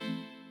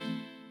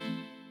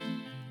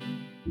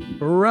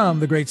From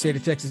the great state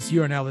of Texas,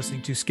 you are now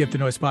listening to Skip the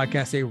Noise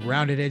Podcast, a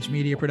Rounded Edge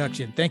media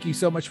production. Thank you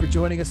so much for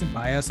joining us, and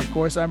by us, of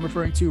course, I'm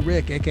referring to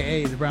Rick,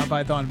 a.k.a. the Brown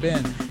Python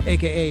Ben,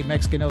 a.k.a.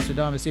 Mexican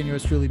Nostradamus, and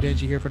yours truly,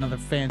 Benji, here for another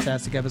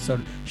fantastic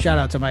episode. Shout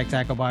out to Mike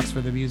Tacklebox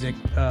for the music.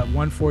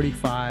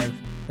 145,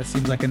 that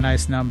seems like a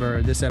nice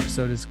number. This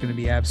episode is going to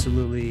be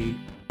absolutely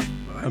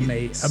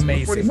amazing.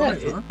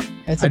 145, huh?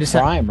 It's a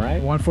prime,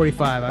 right?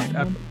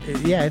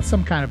 145. Yeah, it's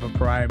some kind of a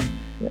prime,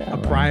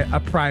 a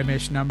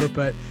prime-ish number,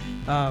 but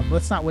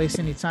let's not waste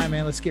any time,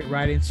 man. Let's get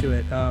right into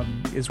it.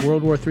 Is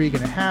World War III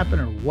going to happen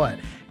or what?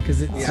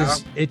 Because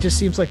it just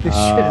seems like this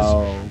shit is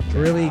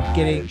really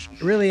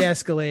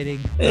escalating.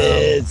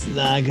 It's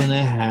not going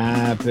to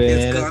happen.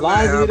 As long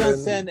as we don't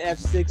send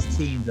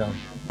F-16s over.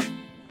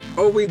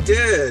 Oh, we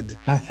did.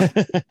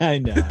 I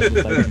know.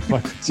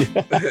 Fuck with you.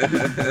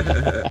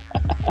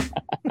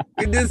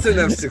 We did send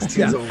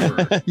F-16s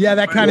over. Yeah,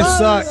 that kind of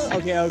sucks.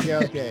 Okay.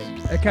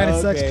 That kind of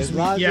sucks. As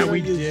long as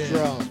we did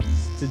drones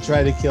to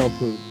try to kill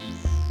Putin.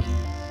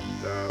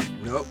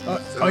 Nope.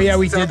 We did that.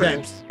 We did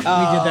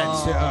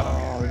that too.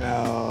 Oh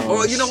no.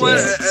 Oh, you know what?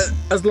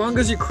 As long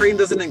as Ukraine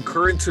doesn't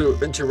incur into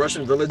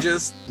Russian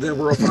villages, then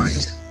we're fine.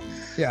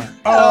 Yeah.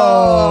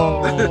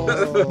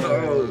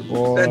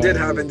 That did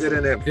happen,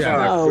 didn't it? Yeah.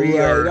 Fuck,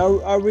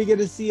 Are we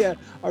gonna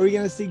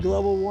see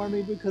global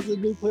warming because of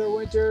nuclear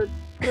winter?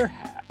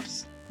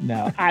 Perhaps.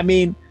 No. I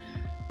mean,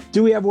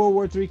 do we have World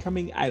War III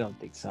coming? I don't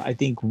think so. I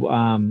think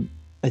what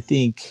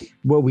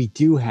we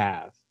do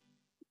have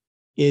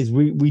is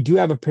we do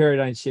have a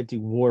paradigm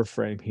shifting war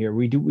frame here.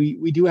 We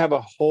do have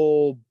a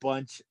whole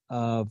bunch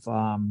of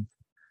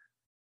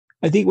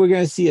I think we're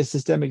going to see a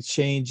systemic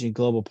change in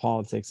global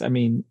politics. I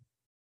mean,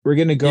 we're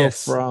going to go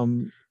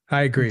from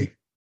I agree.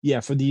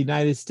 For the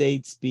United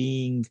States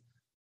being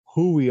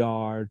who we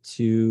are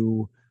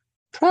to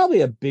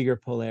probably a bigger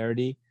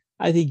polarity.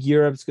 I think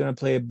Europe's going to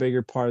play a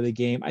bigger part of the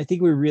game. I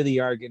think we really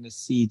are going to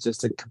see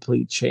just a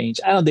complete change.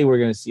 I don't think we're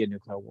going to see a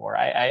nuclear war.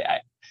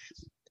 I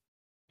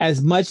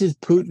as much as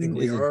Putin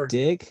is a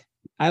dick,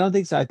 I don't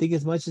think so. I think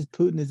as much as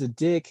Putin is a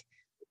dick,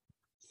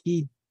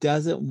 he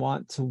doesn't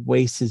want to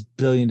waste his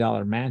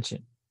billion-dollar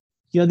mansion.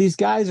 You know, these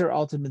guys are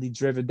ultimately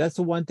driven. That's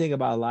the one thing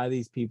about a lot of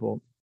these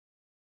people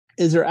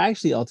is they're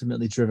actually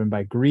ultimately driven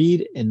by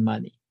greed and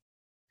money.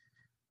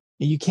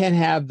 And you can't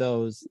have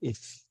those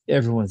if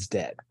everyone's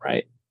dead,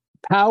 right?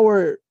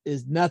 Power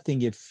is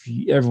nothing if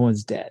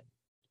everyone's dead.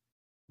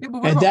 Yeah,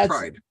 but what about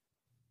pride?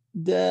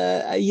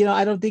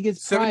 I don't think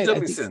it's pride. 7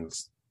 deadly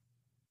sins.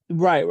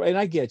 Right. And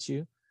I get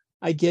you,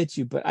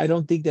 but I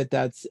don't think that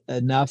that's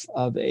enough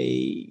of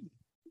a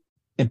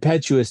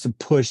impetuous to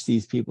push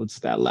these people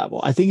to that level.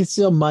 I think it's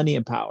still money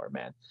and power,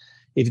 man.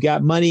 If you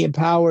got money and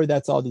power,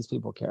 that's all these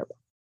people care about.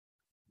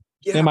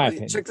 Yeah, in my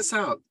opinion. Check this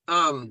out.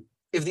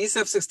 If these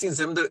F-16s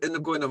end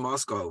up going to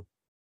Moscow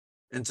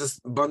and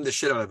just bum the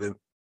shit out of him,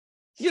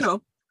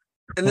 and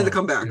then they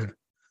come back,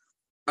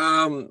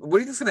 what do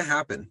you think's going to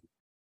happen?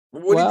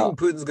 What do you think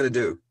Putin's going to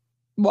do?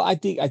 Well, I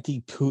think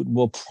Putin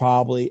will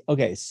probably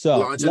so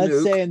launch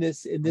let's say in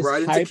this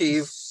right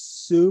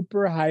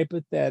super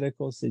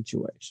hypothetical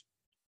situation,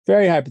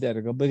 very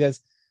hypothetical,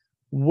 because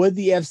would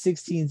the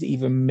F-16s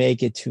even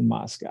make it to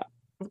Moscow?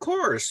 Of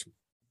course.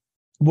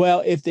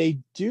 Well, if they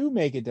do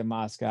make it to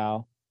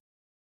Moscow,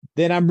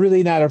 then I'm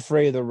really not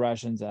afraid of the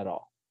Russians at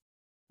all,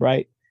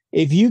 right?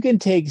 If you can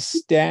take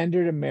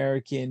standard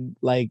American,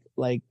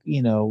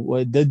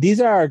 these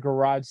are our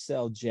garage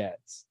sale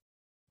jets,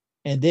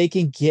 and they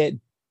can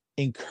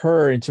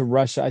incur into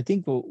Russia. I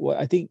think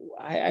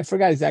I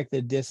forgot exactly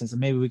the distance.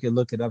 Maybe we could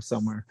look it up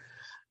somewhere.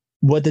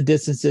 What the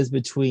distance is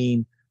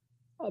between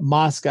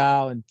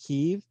Moscow and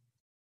Kyiv?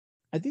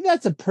 I think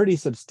that's a pretty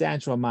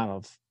substantial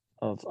amount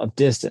of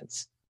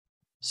distance.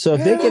 So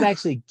if they can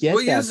actually get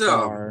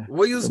far,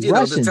 we'll use the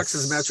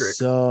Texas metric.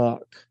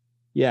 Suck.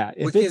 Yeah,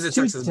 if it's the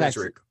Texas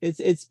metric,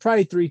 it's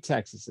probably 3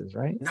 Texases,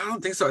 right? No, I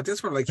don't think so. I think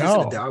it's from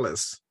Houston to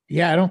Dallas.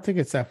 Yeah, I don't think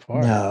it's that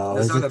far. No,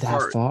 is it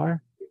that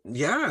far?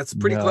 Yeah, it's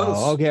pretty close.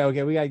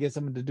 Okay, we gotta get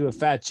someone to do a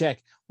fact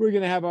check. We're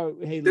gonna have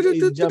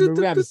ladies and gentlemen, we're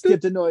gonna have to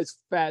skip the noise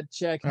fact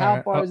check.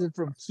 How far is it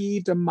from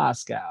Kyiv to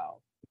Moscow?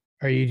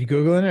 Are you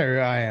Googling it or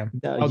I am?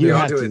 No, you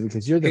have to it.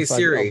 Because you're the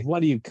Siri. one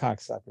of you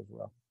cocksuckers.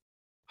 Well,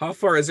 how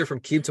far is it from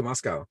Kyiv to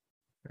Moscow?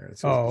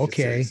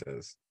 Okay.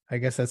 I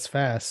guess that's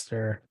fast.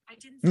 Or I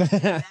didn't think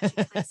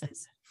that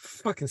places.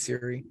 Fucking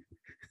Siri.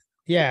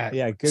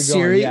 Yeah. Good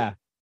Siri. Going, yeah.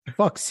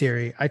 Fuck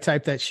Siri. I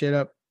typed that shit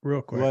up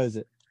real quick.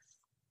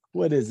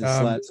 What is it,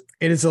 slut?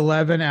 It is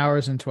 11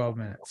 hours and 12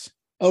 minutes.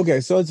 Okay,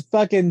 so it's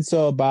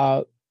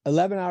about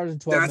 11 hours and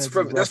 12 minutes.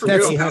 That's from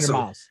 800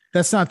 miles.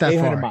 That's not that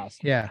 800 far. miles.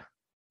 Yeah.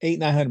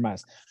 800-900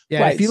 miles.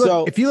 Yeah. Right,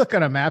 if you look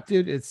on a map,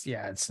 dude, it's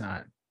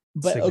not.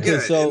 But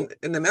okay,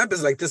 and the map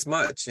is like this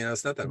much.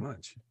 It's not that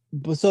much.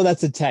 So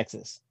that's in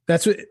Texas.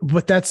 That's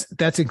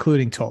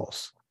including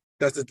tolls.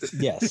 Yes,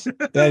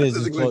 that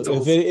is close.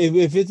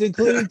 If it's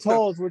including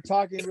tolls, we're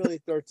talking really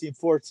 13,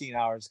 14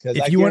 hours. Because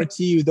I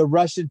guarantee you the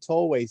Russian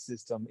tollway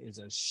system is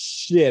a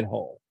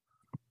shithole.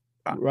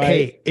 Right.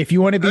 Hey, if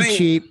you want to be I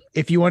mean-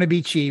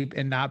 cheap,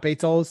 and not pay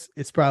tolls,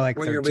 it's probably like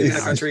When you're 13 in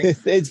the hours. country.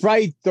 It's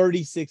probably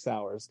 36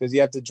 hours because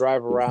you have to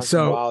drive around some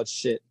So- wild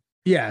shit.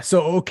 Yeah.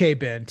 So okay,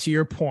 Ben, to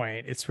your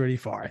point, it's pretty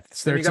far.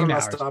 It's You got 13 a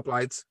lot hours. of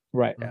stoplights.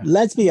 Right. Yeah.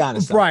 Let's be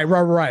honest. though.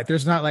 Right.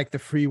 There's not like the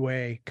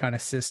freeway kind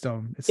of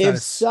system. It's not If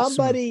as smooth.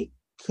 somebody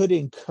could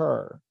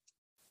incur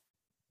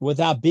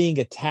without being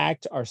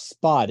attacked or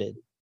spotted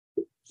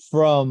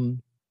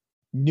from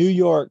New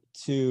York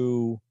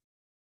to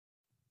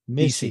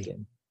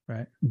Michigan,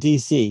 right?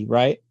 DC,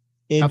 right?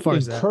 How far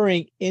is that?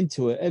 Incurring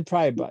into it, and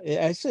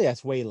actually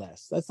that's way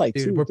less. That's like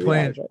Dude, 2 we're 3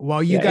 playing hours, right?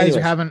 while you Yeah, guys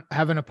are anyways.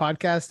 having a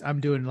podcast. I'm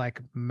doing like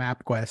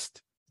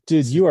MapQuest.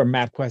 Dude, you are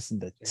map questing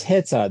the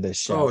tits out of this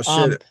show. Oh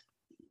shit!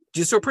 Do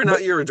you still print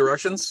out your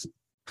directions?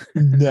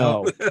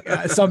 No.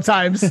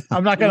 Sometimes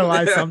I'm not gonna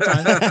lie.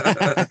 Sometimes,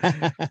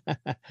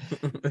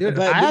 Dude,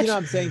 But I you know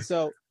what I'm saying?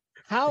 So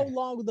how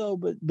long though,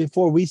 but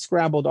before we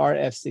scrambled our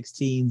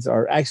F-16s,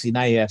 or actually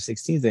not even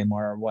F-16s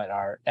anymore, or what,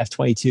 our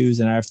F-22s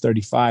and our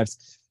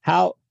F-35s,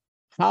 how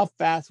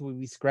fast would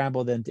we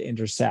scramble them to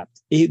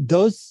intercept?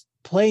 Those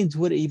planes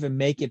would even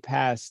make it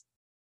past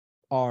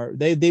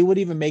they would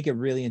even make it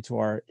really into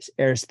our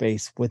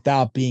airspace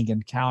without being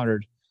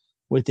encountered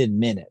within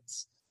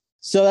minutes.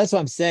 So that's what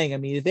I'm saying. I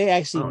mean, if they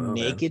actually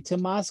make it to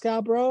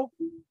Moscow, bro,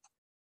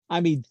 I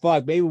mean,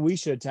 fuck, maybe we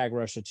should attack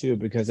Russia too,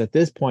 because at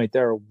this point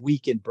they're a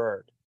weakened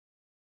bird.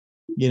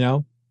 You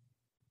know,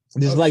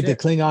 just like shit.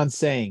 the Klingon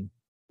saying,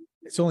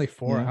 it's only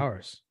 4 Yeah.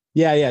 hours.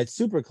 yeah, it's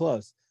super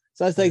close.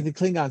 So that's like the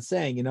Klingon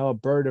saying, you know, a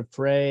bird of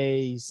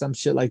prey, some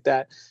shit like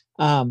that.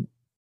 But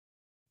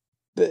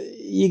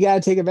you got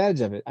to take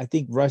advantage of it. I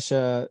think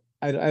Russia,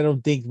 I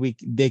don't think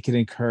they can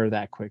incur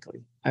that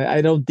quickly.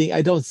 I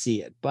don't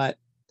see it, but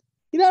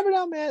you never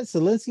know, man.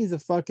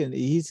 Zelensky's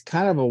he's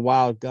kind of a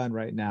wild gun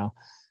right now.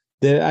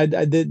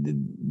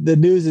 The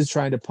news is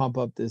trying to pump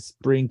up this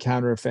spring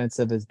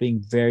counteroffensive as being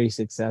very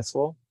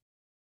successful.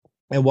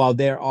 And while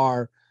they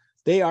are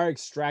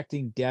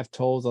extracting death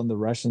tolls on the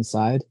Russian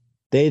side,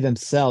 they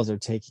themselves are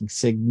taking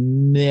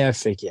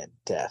significant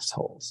death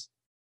tolls.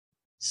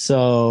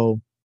 So,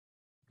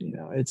 you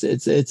know, it's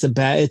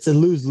a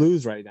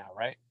lose-lose right now,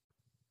 right?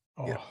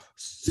 Oh, Yeah.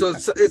 So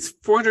it's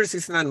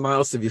 469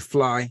 miles if you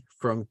fly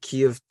from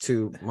Kiev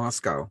to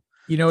Moscow.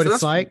 you know what So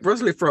it's that's like?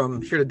 roughly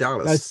from here to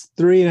Dallas. That's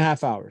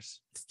 3.5 hours.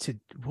 To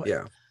what?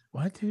 Yeah.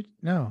 What, dude?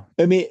 No.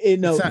 I mean,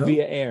 It's not-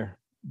 via air.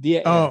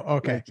 Via Oh, air.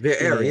 okay. Like, Via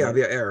air, yeah,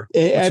 via air. I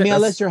Which mean, is-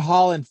 unless you're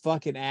hauling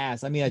fucking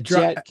ass. I mean, a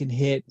jet can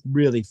hit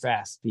really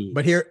fast speed.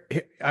 But here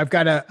I've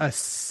got a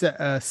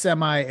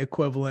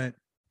semi-equivalent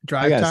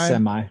drive I got time. a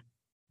semi.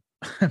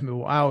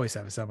 Well, I always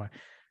have a semi.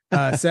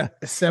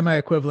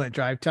 Semi-equivalent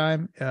drive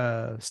time,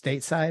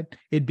 stateside.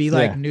 It'd be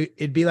like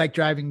it'd be like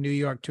driving New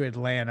York to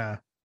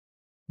Atlanta,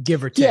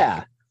 give or take.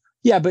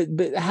 Yeah, but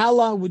how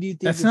long would you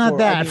think? That's not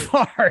that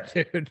before- far,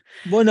 dude.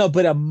 Well, no,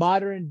 but a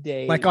modern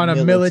day, Like on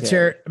a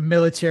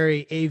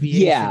military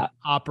aviation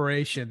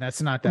operation,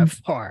 that's not that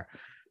far.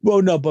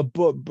 Well, no, but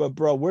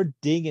bro, we're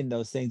dinging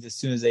those things as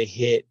soon as they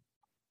hit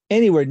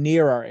anywhere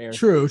near our air.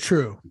 True.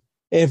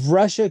 If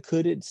Russia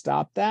couldn't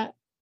stop that,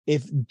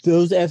 if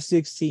those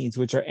F-16s,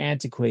 which are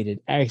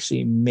antiquated,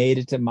 actually made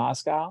it to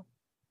Moscow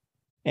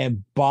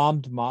and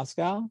bombed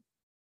Moscow,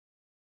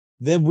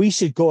 then we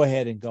should go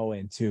ahead and go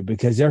in too,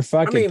 because they're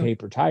fucking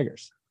paper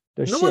tigers.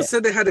 They're No one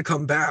said they had to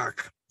come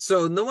back.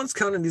 So no one's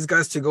counting these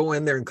guys to go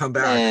in there and come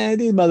back.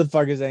 These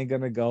motherfuckers ain't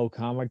gonna go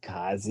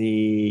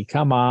kamikaze.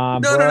 Come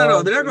on, No.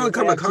 They're not going to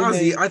Bro,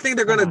 kamikaze. I think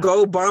they're going to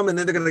go bomb and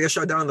then they're going to get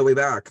shot down on the way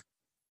back.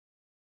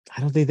 I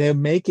don't think they'll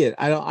make it.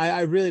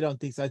 I really don't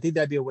think so. I think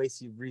that'd be a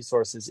waste of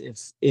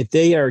resources. If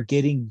they are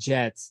getting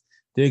jets,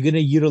 they're going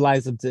to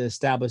utilize them to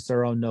establish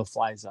their own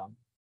no-fly zone.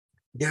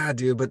 Yeah,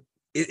 dude, but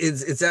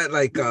it's that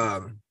like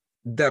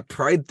that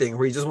pride thing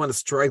where you just want to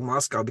strike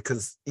Moscow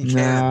because you can.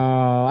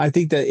 No, I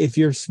think that if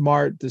you're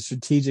smart, the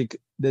strategic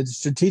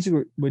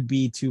would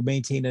be to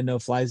maintain a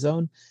no-fly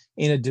zone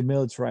in a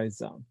demilitarized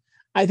zone.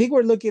 I think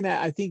we're looking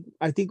at. I think.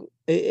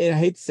 And I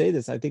hate to say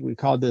this. I think we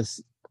called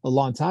this a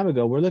long time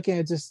ago. We're looking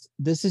at this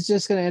is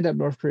just going to end up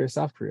North Korea,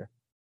 South Korea.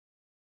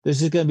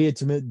 This is going to be a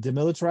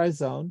demilitarized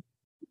zone,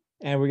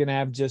 and we're going to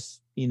have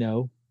just, you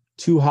know,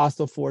 two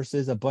hostile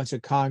forces, a bunch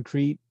of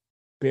concrete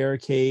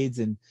barricades,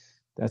 and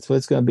that's what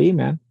it's going to be,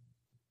 man.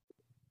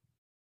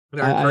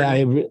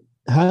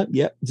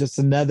 Yep, just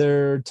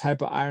another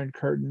type of iron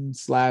curtain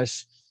 /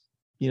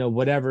 you know,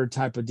 whatever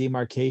type of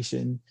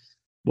demarcation,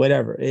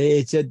 whatever.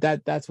 It's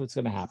that's what's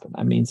going to happen.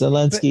 I mean,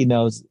 Zelensky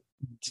knows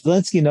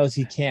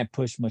he can't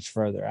push much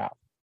further out.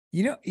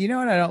 You know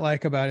what I don't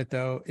like about it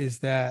though is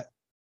that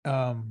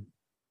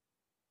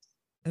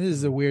this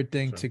is a weird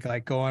thing to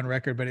like go on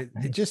record, but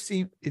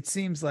it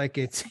seems like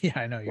it's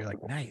I know you're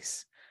like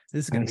nice.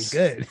 This is gonna be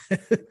good.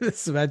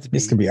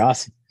 This could be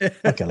awesome.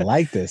 I can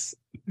like this.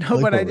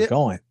 No, but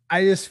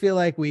I just feel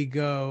like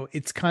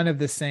it's kind of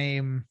the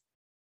same.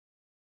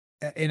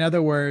 In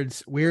other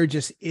words, we're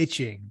just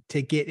itching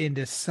to get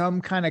into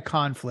some kind of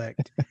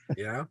conflict.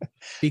 Yeah.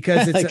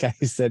 Because it's like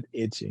I said,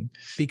 itching.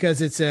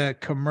 Because it's a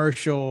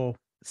commercial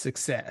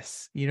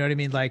success. You know what I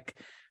mean? Like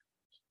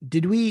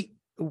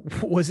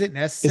was it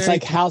necessary? It's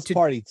like House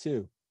Party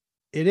too.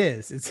 It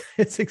is.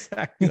 It's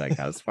exactly like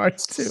House Party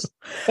too,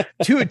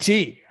 to a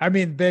T. I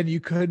mean, Ben, you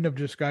couldn't have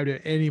described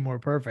it any more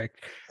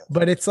perfect.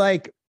 But it's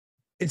like,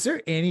 is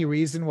there any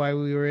reason why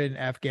we were in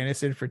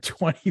Afghanistan for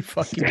 20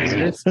 fucking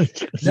years?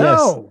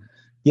 No.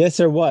 Yes,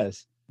 there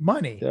was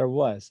money. There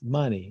was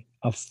money,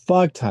 a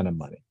fuck ton of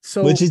money.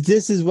 So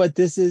this is what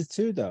this is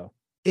too, though.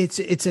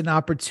 It's an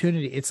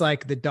opportunity. It's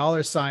like the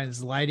dollar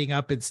signs lighting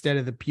up instead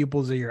of the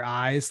pupils of your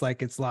eyes,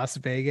 like it's Las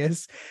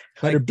Vegas.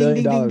 Like $100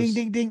 ding, billion, ding, ding,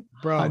 ding, ding,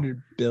 bro.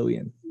 100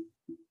 billion.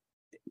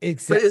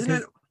 Exactly.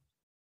 Isn't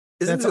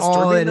that's it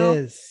all it though?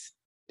 is.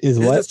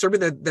 Isn't What? it disturbing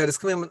that is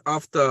coming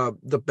off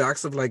the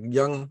backs of like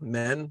young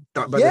men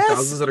by Yes. the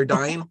thousands that are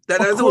dying?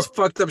 That's the most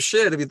fucked up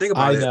shit if you think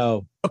about I it.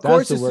 know. Of That's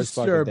course the it's worst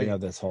fucking disturbing. thing of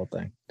this whole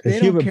thing.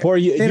 They don't care.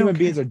 They don't Human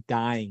beings care. are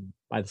dying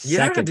by the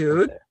Yeah, second.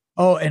 dude.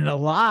 Oh, and a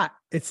lot.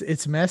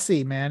 It's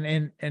messy,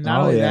 man. And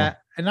not only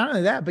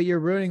that, but you're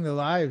ruining the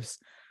lives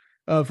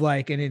of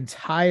like an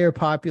entire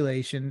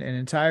population, an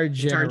entire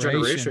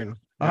generation.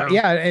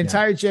 Yeah. An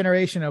entire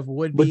generation of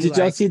would-be But did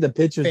y'all see the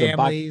pictures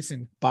families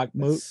and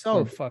Bakhmut? it's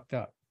so fucked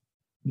up.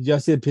 Did y'all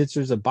see the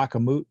pictures of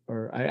Bakhmut?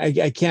 Or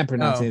I can't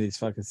pronounce any of these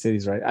fucking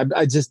cities right.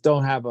 I just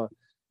don't have a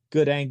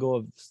good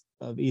angle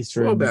of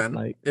Eastern. Well, Ben,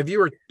 like, if you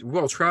were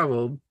well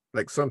traveled,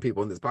 like some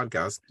people in this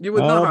podcast, you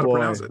would know how to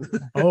pronounce it.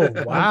 Oh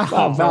wow!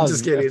 I'm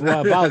just kidding.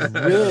 Well, if I was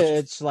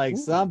rich, like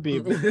some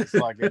people in this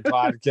fucking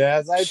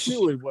podcast, I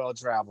too would well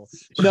travel.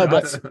 No,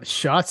 but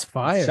shots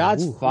fired.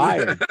 Shots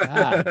fired.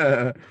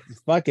 God.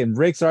 Fucking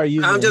Ricks are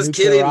using. I'm just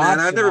kidding, man.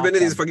 I've never been to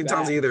these fucking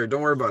towns either.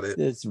 Don't worry about it.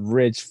 This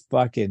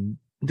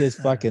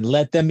fucking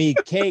let them eat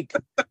cake.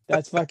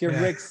 That's fucking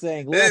Rick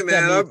saying, let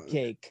them eat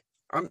cake.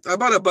 I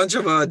bought a bunch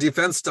of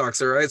defense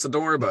stocks, all right? So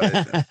don't worry about it.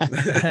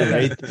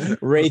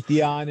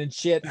 Raytheon and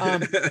shit.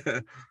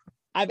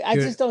 I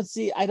just don't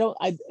see.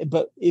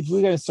 But if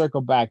we're gonna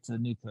circle back to the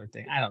nuclear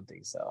thing, I don't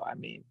think so. I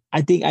mean,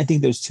 I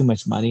think there's too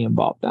much money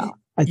involved now.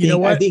 I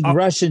think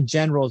Russian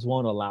generals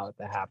won't allow it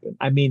to happen.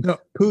 I mean,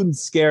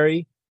 Putin's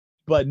scary,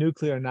 but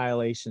nuclear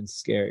annihilation's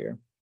scarier.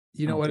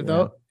 You know what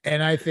though?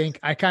 And I think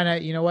I kind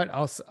of, you know what?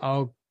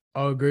 I'll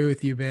agree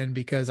with you, Ben,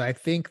 because I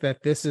think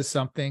that this is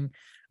something.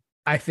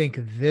 I think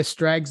this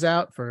drags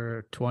out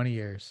for 20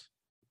 years.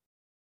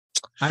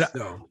 I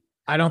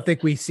don't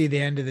think we see the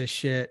end of this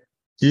shit.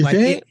 You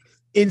think?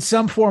 In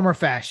some form or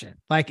fashion.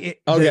 Like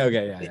it.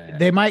 Yeah.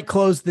 They might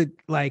close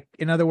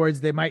in other words,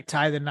 they might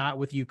tie the knot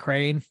with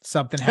Ukraine.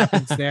 Something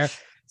happens there.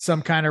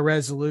 Some kind of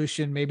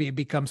resolution. Maybe it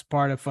becomes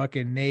part of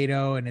fucking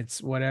NATO and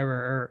it's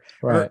whatever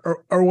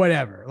or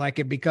whatever. Like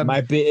it becomes.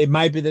 It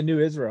might be the new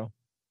Israel.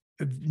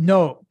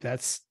 No,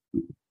 that's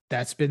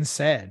been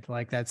said.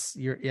 Like that's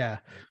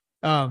it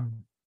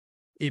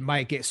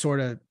might get sort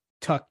of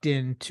tucked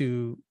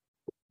into,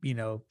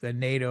 the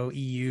NATO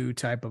EU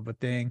type of a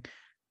thing,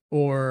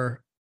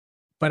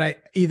 but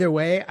either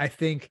way, I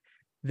think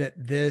that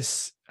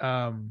this,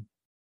 like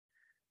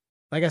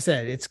I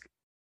said, it's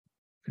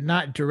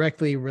not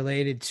directly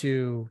related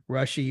to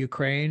Russia,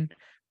 Ukraine,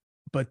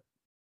 but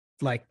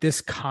like this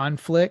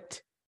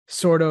conflict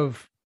sort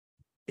of,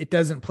 it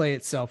doesn't play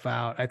itself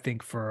out, I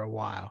think, for a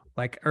while.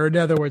 Or in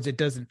other words, it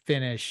doesn't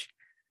finish.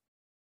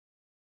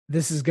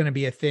 This is going to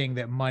be a thing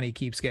that money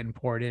keeps getting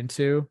poured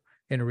into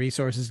and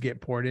resources get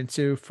poured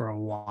into for a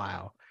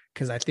while.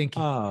 Cause I think,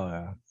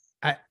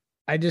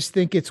 I just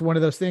think it's one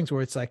of those things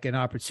where it's like an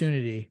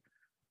opportunity.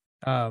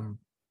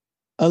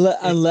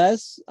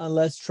 Unless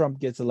Trump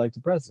gets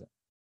elected president.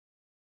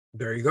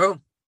 There you go.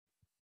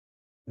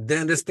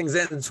 Then this thing's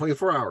ending in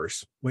 24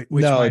 hours. It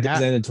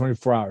doesn't end in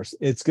 24 hours.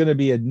 It's going to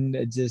be it's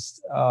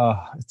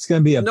going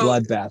to be a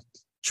bloodbath.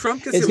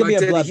 Trump gets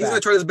elected. He's going to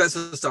try his best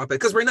to stop it.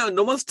 Because right now,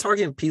 no one's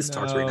talking peace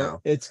talks right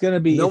now. It's going to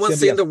be. No one's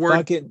saying the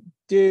word.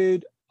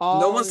 Dude.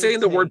 No one's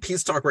saying the word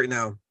peace talk right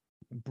now.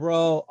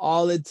 Bro,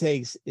 all it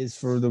takes is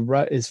for the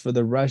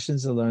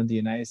Russians to learn the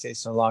United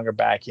States no longer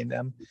backing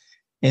them,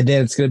 and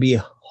then it's going to be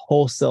a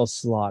wholesale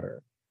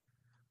slaughter.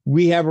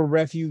 We have a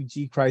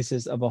refugee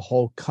crisis of a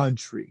whole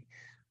country.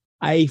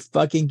 I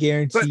fucking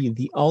guarantee you,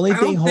 the only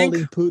thing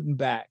holding Putin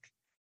back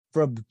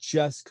from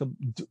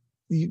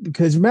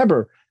because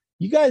remember,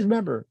 you guys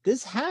remember,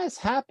 this has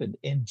happened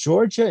in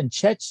Georgia and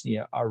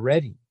Chechnya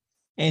already,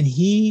 and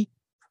he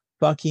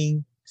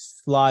fucking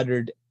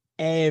slaughtered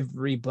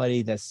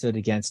everybody that stood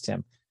against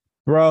him.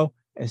 Bro,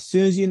 as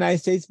soon as the United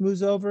States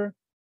moves over,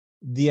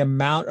 the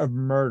amount of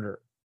murder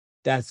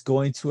that's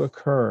going to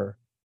occur,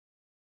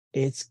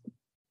 it's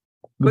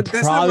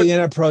probably going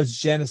to approach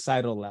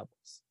genocidal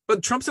levels.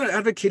 But Trump's not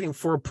advocating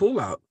for a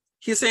pullout.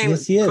 He's saying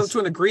come to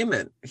an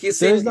agreement. He's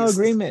saying there's no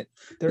agreement.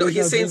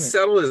 He's saying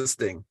settle this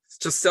thing.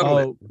 Just settle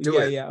it. Do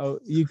it. Yeah. Oh,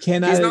 you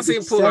cannot. He's not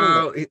saying pull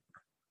out.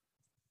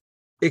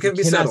 It can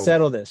be settled.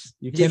 Settle this.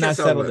 You cannot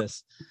settle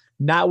this.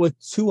 Not with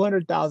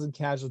 200,000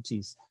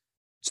 casualties,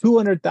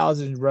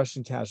 200,000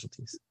 Russian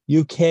casualties.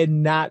 You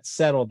cannot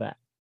settle that.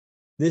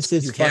 This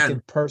is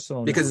fucking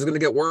personal. Because it's going to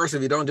get worse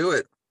if you don't do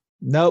it.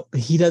 Nope,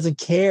 he doesn't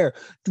care.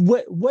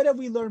 What have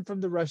we learned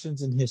from the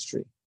Russians in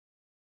history?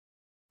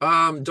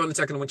 Don't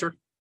attack in the winter.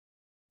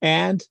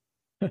 And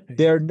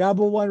their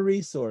number one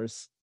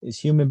resource is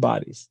human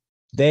bodies.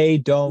 They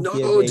don't give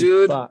a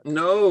dude. fuck.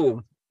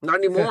 No, not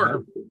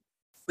anymore.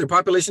 Their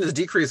population is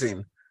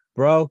decreasing.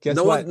 Bro, guess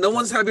what? No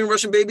one's having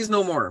Russian babies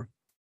no more.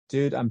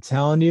 Dude, I'm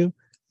telling you,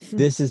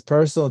 this is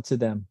personal to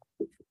them.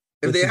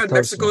 If they had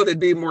Mexico, they'd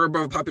be more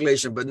above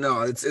population. But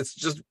no, it's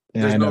just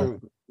there's no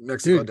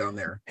Mexico down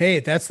there. Hey,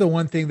 that's the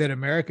one thing that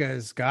America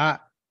has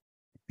got.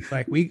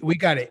 Like we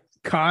got a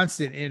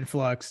constant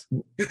influx.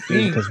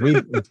 Because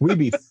we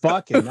be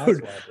fucking.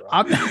 That's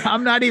why, bro.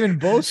 I'm not even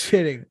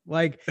bullshitting.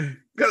 Like,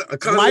 Got a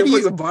constant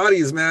influx of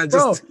bodies, man.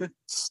 Just bro,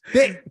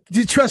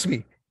 trust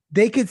me.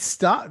 They could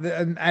stop,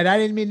 and I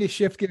didn't mean to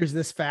shift gears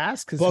this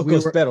fast because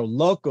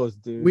locos,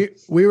 dude.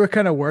 We were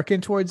kind of working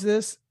towards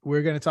this.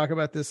 We're going to talk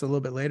about this a little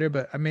bit later,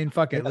 but I mean,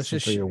 fuck it. Let's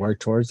just work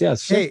towards. Yeah,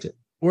 shift it.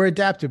 We're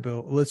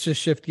adaptable. Let's just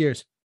shift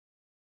gears.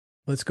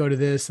 Let's go to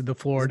this and the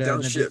Florida.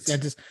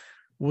 Downshift.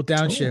 We'll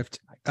downshift.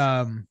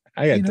 I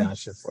got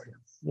downshift for you.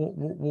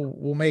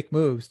 We'll make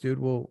moves, dude.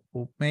 We'll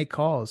make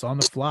calls on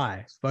the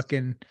fly.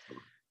 Fucking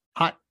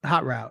hot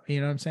route.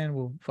 You know what I'm saying?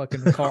 We'll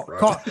fucking call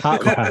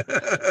hot route.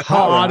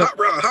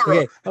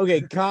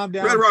 Okay, calm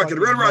down. Red Rocket.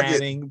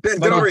 Manning. Ben,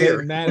 get over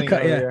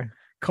here.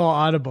 Call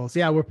audibles.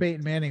 Yeah, we're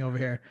Peyton Manning over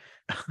here.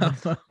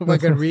 We're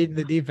gonna read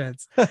the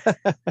defense.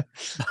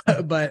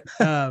 But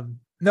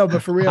no,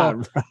 but for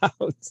real,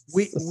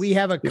 we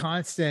have a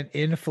constant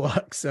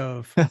influx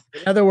of, in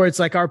other words,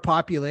 like our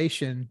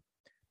population,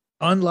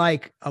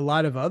 unlike a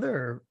lot of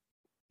other,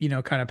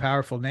 kind of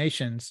powerful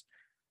nations,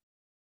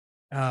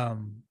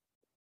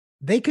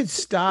 they could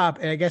stop.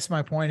 And I guess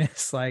my point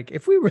is, like,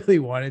 if we really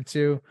wanted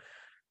to,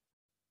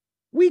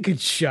 we could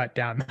shut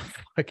down the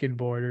fucking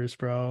borders,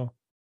 bro.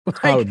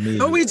 Like,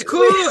 we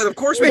could. Of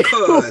course we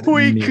could.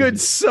 We could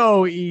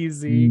so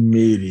easy.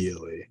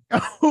 Immediately.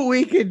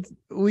 we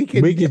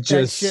could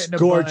just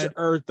scorch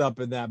earth up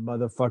in that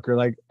motherfucker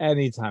like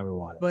anytime we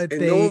want it. But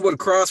no one would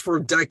cross for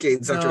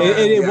decades after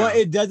that.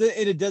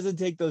 It doesn't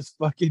take those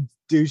fucking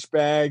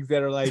douchebags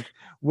that are like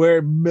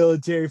wearing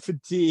military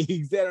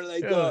fatigues that are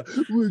like,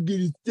 we're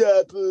gonna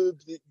stop.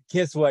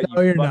 Guess what?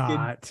 No, you're fucking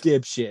not.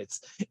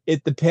 Dipshits.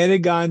 If the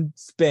Pentagon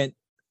spent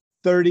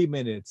 30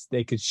 minutes,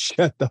 they could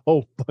shut the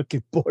whole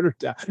fucking border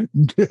down.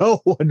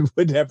 No one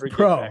would ever get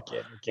back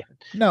in again.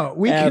 No,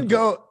 we can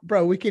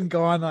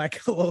go on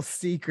like a little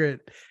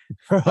secret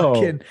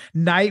fucking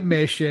night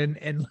mission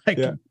and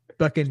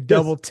fucking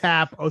double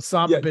tap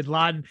Osama bin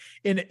Laden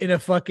in a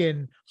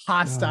fucking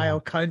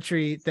hostile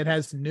country that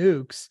has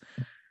nukes.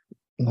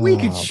 We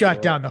could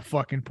shut down the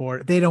fucking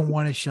port. They don't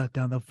want to shut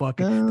down the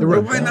fucking.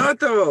 Why not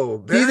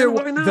though?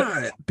 Why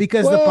not?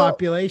 Because the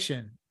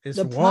population.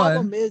 The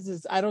problem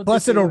is I don't.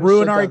 Plus, it'll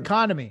ruin our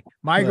economy.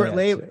 Migrant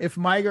labor. If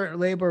migrant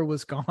labor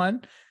was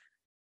gone,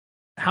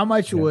 how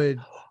much would?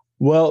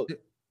 Well,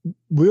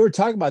 we were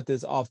talking about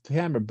this off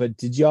camera, but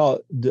did y'all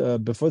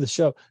before the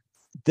show?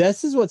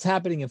 This is what's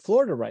happening in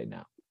Florida right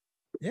now.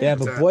 They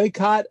have a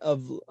boycott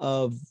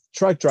of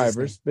truck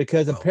drivers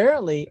because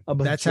apparently a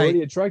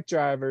majority of truck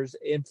drivers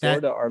in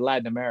Florida are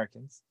Latin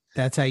Americans.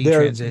 That's how you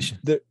transition.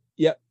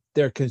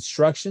 Their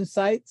construction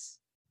sites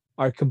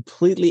are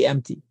completely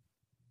empty.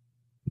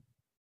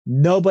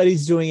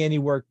 Nobody's doing any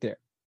work there.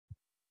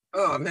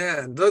 Oh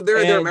man,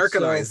 they're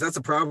Americanized. That's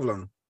a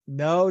problem.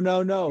 No.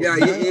 Yeah,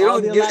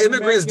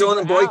 immigrants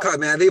don't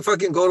boycott, man. They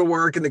fucking go to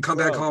work and they come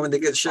back home and they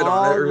get shit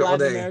on it all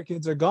day.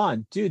 Americans are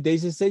gone, dude. They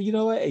just said, you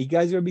know what? Hey, you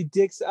guys are gonna be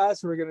dicks to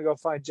us. We're gonna go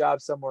find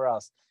jobs somewhere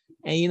else.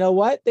 And you know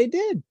what? They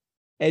did.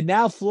 And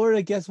now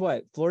Florida, guess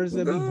what? Florida's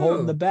gonna be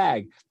holding the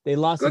bag. They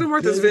lost. Go to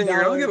Martha's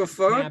Vineyard. I don't give a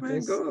fuck,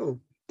 man.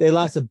 Go. They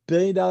lost $1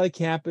 billion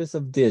campus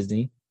of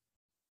Disney.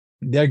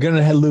 They're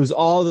gonna lose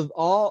all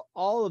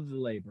of the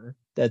labor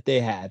that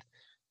they had.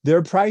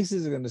 Their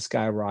prices are gonna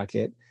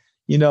skyrocket.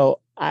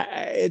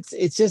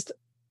 It's just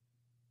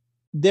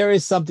there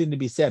is something to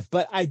be said,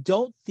 but I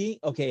don't think.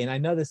 Okay, and I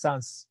know this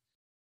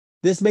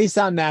may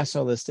sound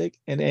nationalistic,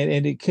 and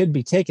it could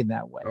be taken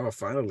that way. Oh,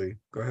 finally,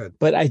 go ahead.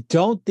 But I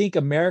don't think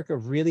America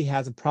really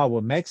has a problem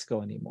with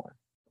Mexico anymore.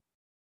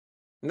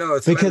 No,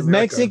 it's because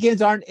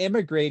Mexicans aren't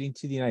immigrating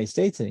to the United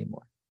States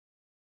anymore.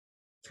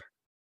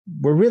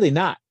 We're really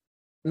not.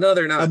 No,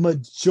 they're not. A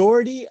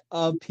majority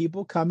of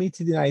people coming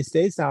to the United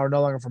States now are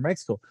no longer from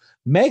Mexico.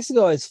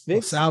 Mexico is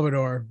fixed. El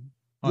Salvador.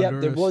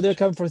 They're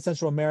coming from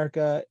Central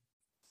America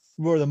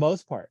for the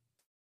most part.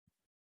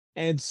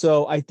 And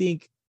so I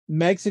think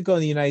Mexico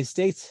and the United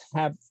States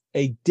have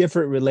a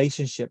different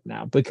relationship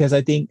now because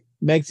I think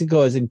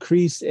Mexico has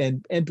increased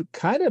and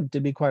kind of,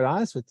 to be quite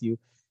honest with you,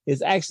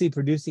 is actually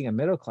producing a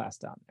middle class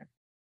down there.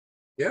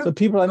 Yeah. So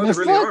people are like,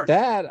 fuck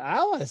that.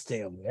 I want to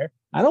stay over there.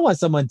 I don't want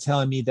someone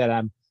telling me that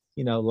I'm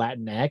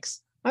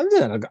Latinx. I'm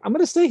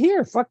gonna stay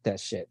here. Fuck that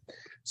shit.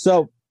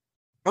 So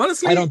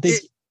honestly, I don't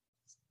think.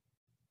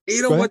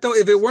 You know what though?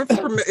 If it weren't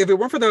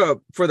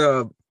for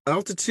the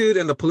altitude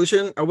and the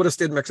pollution, I would have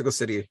stayed in Mexico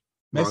City.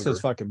 Mexico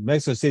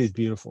City is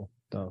beautiful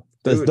though.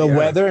 The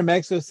weather in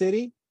Mexico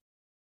City,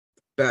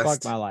 best.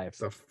 Fuck my life.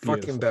 The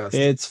fucking best.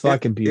 It's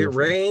fucking beautiful.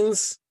 It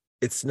rains.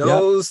 It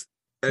snows.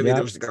 I mean,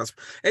 there was the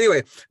gospel.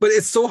 Anyway, but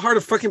it's so hard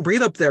to fucking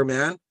breathe up there,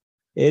 man.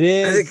 It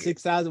is think-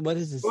 6,000. What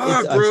is this?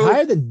 Fuck, It's bro.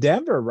 higher than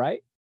Denver,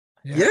 right?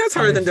 Yeah, it's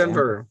harder than Yeah.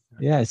 Denver.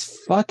 Yeah,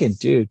 it's fucking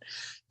dude.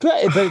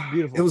 But it's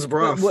beautiful. It was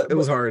rough. It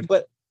was hard.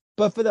 But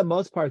for the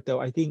most part, though,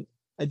 I think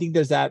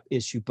there's that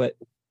issue. But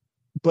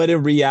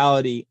in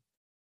reality,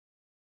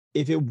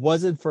 if it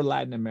wasn't for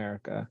Latin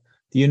America,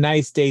 the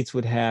United States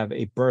would have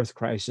a birth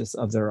crisis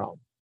of their own.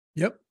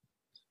 Yep.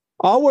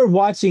 All we're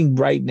watching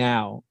right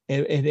now,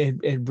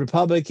 and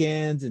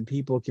Republicans and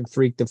people can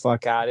freak the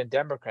fuck out, and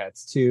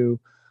Democrats too,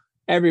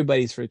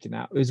 everybody's freaking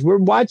out, is we're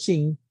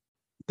watching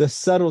the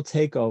subtle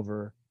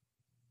takeover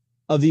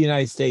of the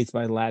United States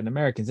by Latin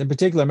Americans, in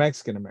particular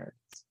Mexican Americans.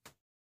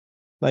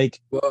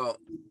 Like, Well,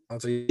 I'll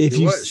tell you if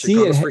you what, see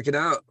Chicago's it, freaking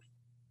out.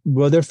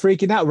 well, they're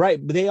freaking out, right?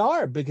 But they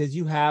are, because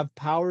you have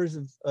powers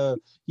of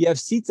you have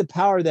seats of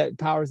power that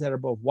are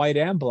both white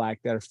and black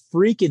that are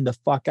freaking the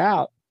fuck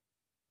out,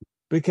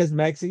 because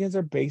Mexicans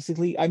are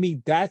basically, I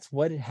mean, that's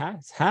what it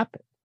has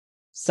happened.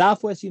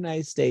 Southwest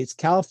United States,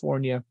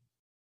 California,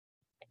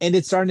 and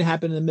it's starting to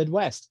happen in the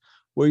Midwest,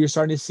 where you're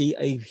starting to see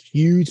a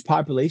huge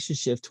population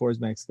shift towards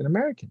Mexican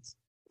Americans.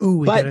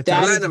 Ooh, But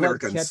that is Latin what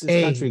Americans. kept this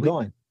Hey, country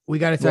going. we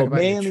got to talk about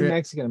your mainly trip.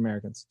 Mexican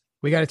Americans.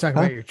 We got to talk Huh?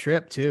 about your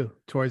trip too.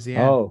 Towards the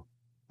end, Oh,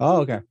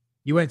 okay.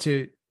 you went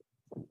to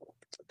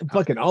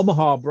Fucking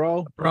Omaha,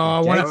 bro. bro. I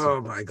want to.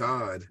 Oh my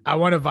god. I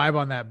want to vibe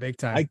on that big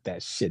time. I like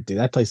that shit, dude.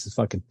 That place is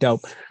fucking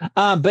dope.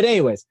 But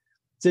anyways,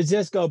 to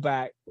just go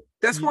back.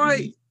 That's you-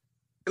 why,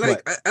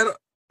 like, I don't.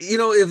 You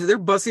know, if they're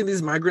busing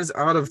these migrants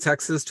out of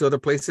Texas to other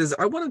places,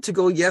 I want them to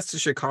go, yes, to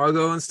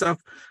Chicago and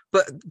stuff,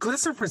 but go to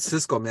San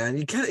Francisco, man.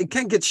 It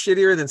can't get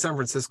shittier than San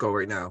Francisco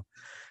right now.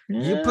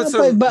 You put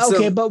some-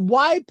 okay, some- but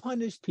why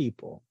punish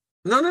people?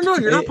 No,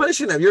 you're not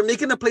punishing them. You're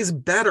making the place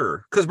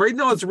better, because right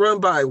now it's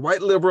run by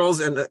white liberals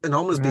and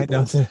homeless Right,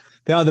 people.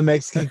 all the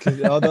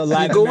Mexican, all the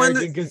Latin go in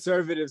American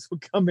conservatives will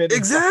come in. and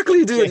Exactly,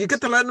 fucking dude. change. You get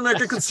the Latin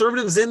American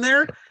conservatives in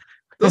there,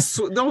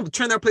 they'll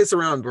turn that place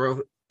around, bro.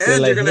 They're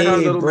And like, you're gonna have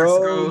 "Hey, little bro,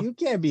 Mexico. you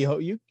can't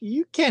be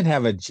you can't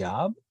have a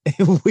job.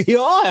 We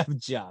all have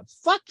jobs.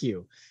 Fuck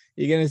you.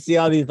 You're gonna see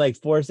all these like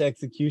forced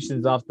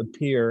executions off the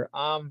pier.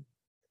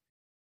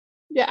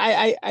 Yeah,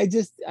 I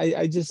just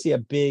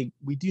see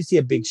we do see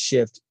a big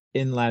shift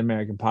in Latin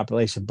American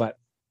population. But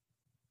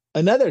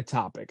another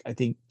topic, I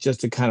think, just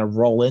to kind of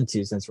roll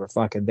into, since we're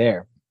fucking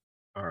there,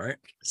 All right.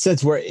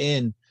 since we're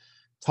in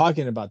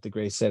talking about the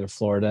great state of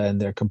Florida and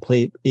their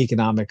complete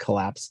economic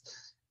collapse,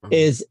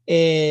 is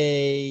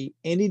any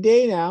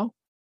day now.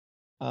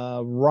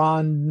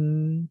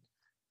 Ron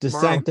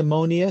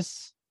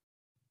DeSanctimonious,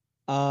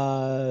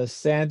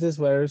 Santos,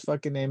 whatever his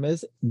fucking name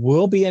is,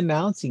 will be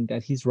announcing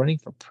that he's running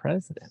for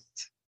president.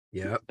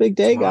 Yep. Big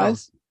day, Tomorrow.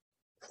 guys.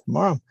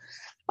 Tomorrow.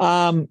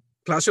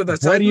 Clash of the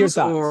What are your Titans,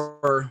 thoughts?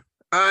 or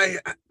I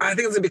think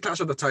it's gonna be Clash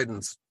of the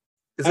Titans.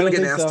 It's I gonna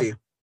don't get think so. nasty.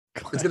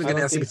 It's gonna I get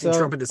don't nasty think between so.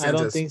 Trump and DeSantis.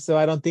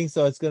 I don't think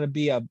so. It's gonna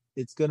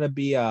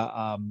be a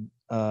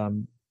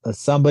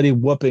somebody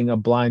whooping a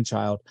blind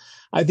child.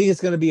 I think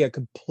it's gonna be a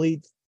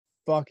complete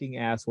fucking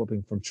ass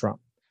whooping from Trump.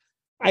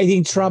 I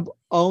think Trump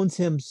owns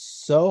him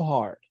so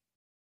hard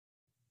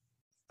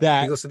He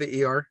that goes to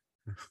the ER.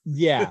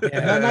 yeah,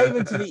 no, not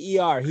even to the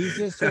ER. He's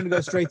just going to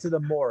go straight to the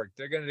morgue.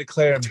 They're going to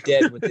declare him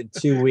dead within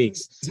 2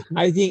 weeks.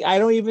 I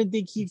don't even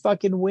think he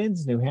fucking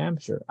wins New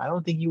Hampshire. I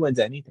don't think he wins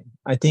anything.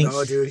 I think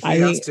No, dude, he I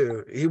has think-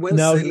 to. He wins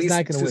no, at he's least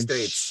not going to 2 win.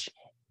 states. Shit.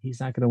 He's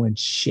not going to win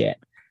shit.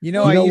 You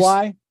know, You know used-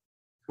 why?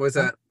 What's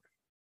that?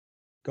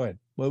 Go ahead.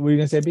 What were you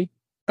going to say, B?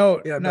 Oh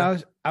Yeah, no,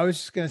 I was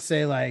just gonna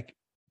say, like,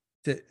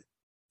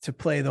 to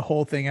play the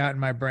whole thing out in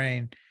my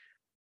brain.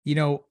 You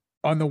know,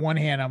 on the one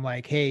hand, I'm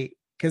like, hey,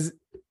 because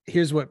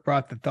here's what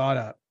brought the thought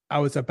up. I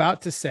was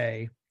about to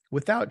say,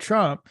 without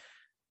Trump,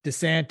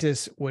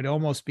 DeSantis would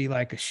almost be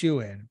like a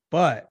shoo-in.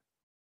 But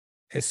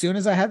as soon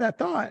as I had that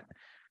thought,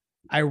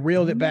 I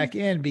reeled it back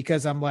in,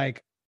 because I'm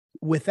like,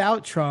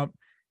 without Trump,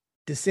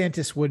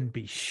 DeSantis wouldn't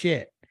be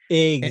shit.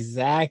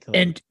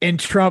 Exactly. And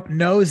Trump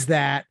knows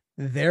that,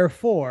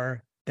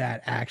 therefore,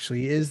 that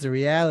actually is the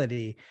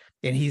reality.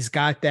 And he's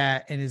got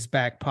that in his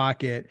back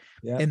pocket.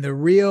 Yeah. And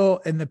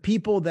the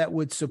people that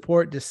would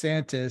support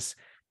DeSantis,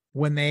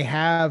 when they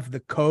have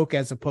the Coke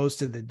as opposed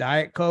to the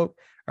Diet Coke,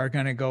 are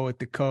going to go with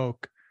the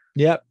Coke.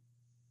 Yep.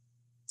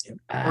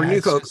 Or New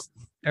it's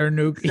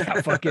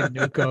Coke. fucking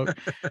New Coke.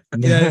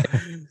 Yeah.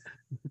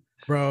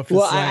 Bro, if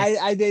Well, it's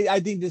like, I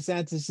think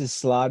DeSantis is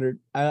slaughtered.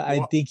 I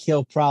Well- think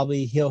he'll try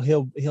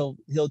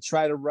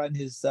to run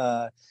his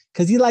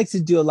because he likes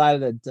to do a lot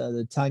of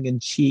the tongue in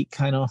cheek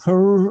kind of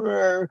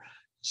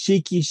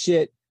cheeky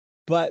shit,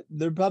 but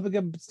the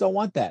Republicans don't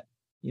want that.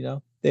 You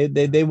know,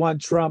 they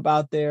want Trump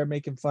out there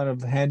making fun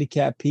of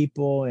handicapped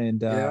people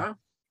and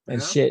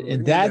shit, we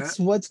and need that's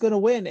that. what's going to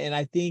win. And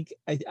I think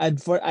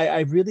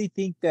I really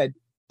think that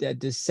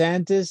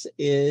DeSantis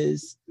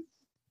is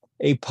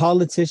a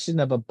politician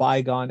of a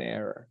bygone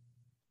era.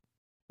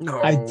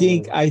 No, I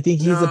think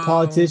he's a No.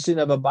 politician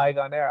of a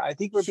bygone era. I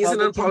think He's an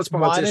Republicans unpolished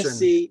want to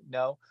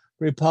politician.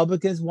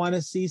 Republicans want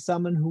to see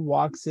someone who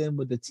walks in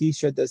with a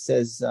T-shirt that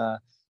says,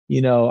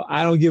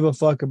 I don't give a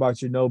fuck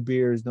about your no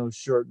beers, no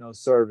shirt, no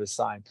service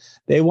sign.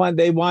 They want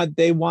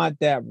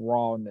that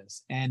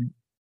rawness. And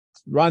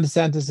Ron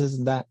DeSantis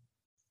isn't that.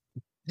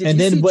 Did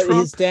you see what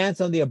Trump? his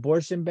stance on the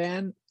abortion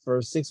ban for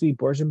a 6-week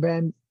abortion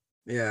ban?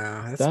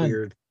 Yeah, that's Done.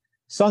 weird.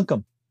 Sunk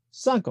him.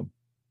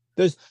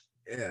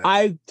 Yeah.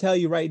 I tell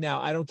you right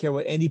now, I don't care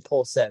what any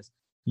poll says.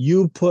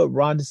 You put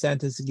Ron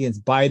DeSantis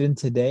against Biden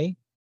today,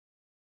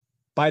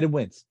 Biden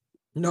wins.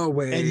 No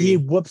way. And he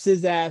whoops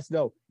his ass.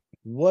 No,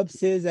 whoops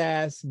his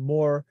ass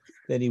more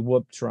than he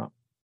whooped Trump.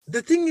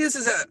 The thing is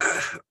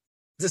that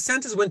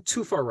DeSantis went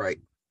too far right.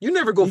 You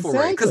never go for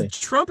right because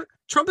Trump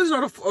is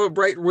not a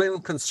right-wing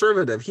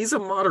conservative. He's a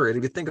moderate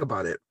if you think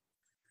about it.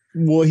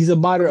 Well, he's a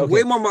moderate. Okay.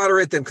 Way more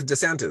moderate than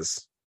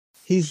DeSantis.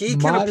 He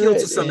can appeal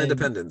to some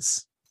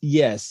independents.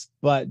 Yes,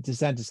 but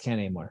DeSantis can't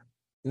anymore.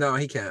 No,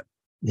 he can't.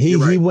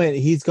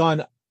 He's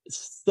gone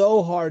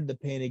so hard in the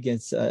paint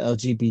against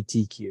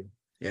LGBTQ.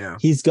 Yeah.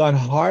 He's gone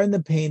hard in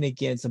the paint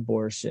against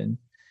abortion.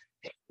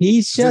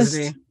 He's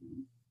just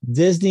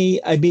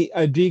Disney. I'd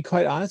be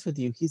quite honest with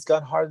you. He's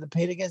gone hard in the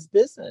paint against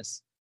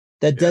business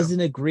that doesn't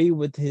agree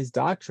with his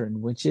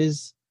doctrine, which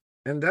is,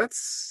 and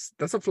that's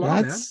a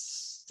flaw, man.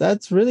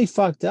 That's really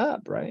fucked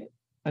up, right?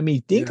 I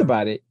mean, think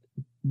about it.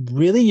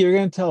 Really, you're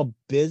going to tell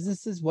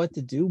businesses what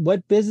to do?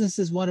 What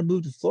businesses want to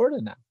move to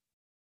Florida now?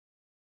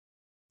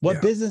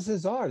 What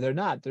businesses are? They're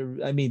not.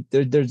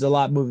 There's a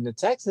lot moving to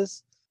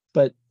Texas,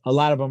 but a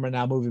lot of them are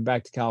now moving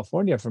back to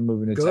California from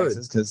moving to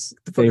Texas because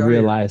they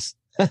realize.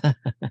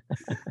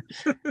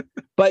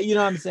 But you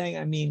know what I'm saying?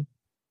 I mean,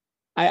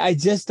 I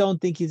just don't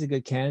think he's a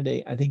good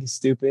candidate. I think he's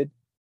stupid.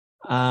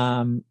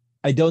 I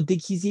don't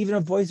think he's even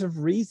a voice of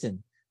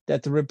reason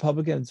that the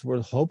Republicans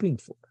were hoping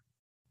for,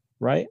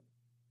 right?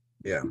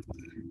 Yeah.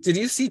 Did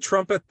you see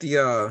Trump at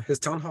the his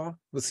town hall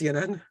with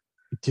CNN?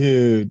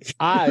 Dude,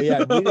 we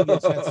didn't get a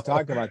chance to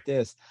talk about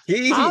this.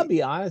 I'll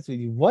be honest with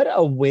you. What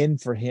a win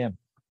for him.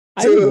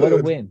 I think what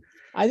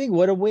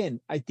a win.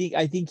 I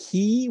think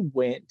he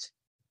went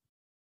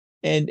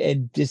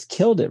and just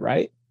killed it,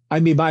 right?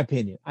 I mean, my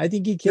opinion. I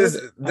think he killed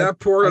it. That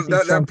poor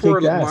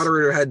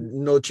moderator had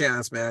no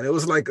chance, man. It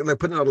was like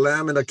putting a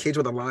lamb in a cage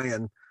with a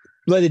lion.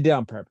 But they did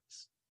on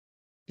purpose.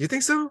 You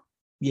think so?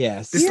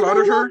 Yes. They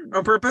slaughtered her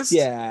on purpose?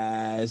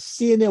 Yeah.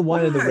 CNN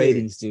wanted the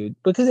ratings, dude.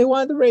 Because they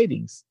wanted the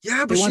ratings.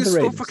 Yeah, but she's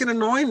so fucking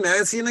annoying,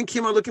 man. CNN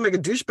came out looking like a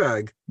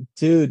douchebag.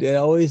 Dude, it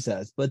always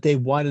does. But they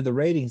wanted the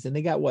ratings. And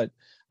they got what?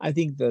 I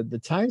think the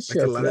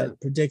timeshare for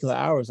that particular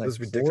hour was like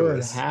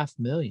 4.5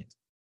 million.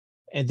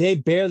 And they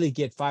barely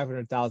get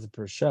 500,000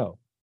 per show.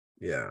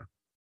 Yeah.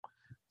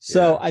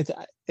 So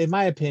in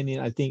my opinion,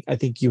 I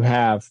think you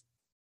have,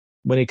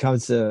 when it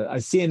comes to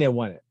CNN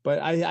won it. But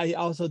I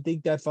also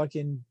think that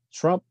fucking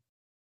Trump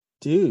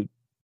dude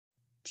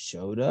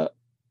showed up.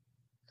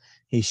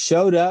 He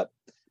showed up.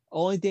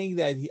 Only thing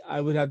that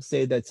I would have to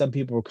say that some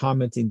people were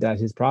commenting that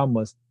his problem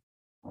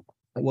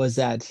was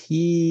that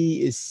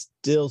he is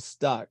still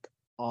stuck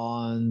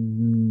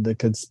on the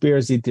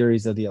conspiracy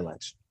theories of the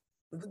election.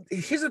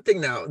 Here's the thing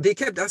now. They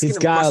kept asking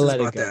him questions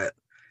about that.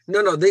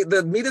 No,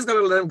 the media's got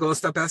to let him go.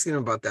 Stop asking him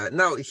about that.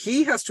 Now,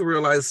 he has to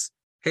realize,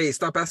 hey,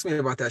 stop asking me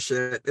about that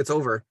shit. It's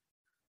over.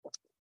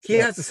 He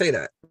has to say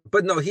that.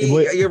 But no,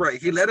 you're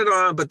right. He let it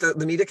on, but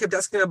the media kept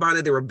asking about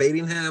it. They were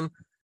baiting him.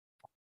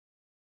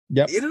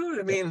 Yep. You know what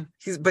I mean?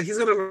 He's going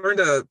to learn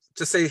to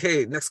just say,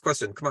 hey, next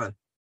question. Come on.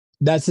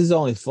 That's his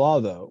only flaw,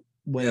 though,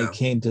 when it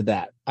came to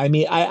that. I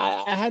mean,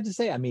 I had to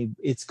say, I mean,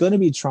 it's going to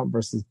be Trump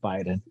versus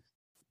Biden.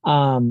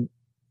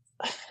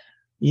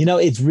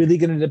 It's really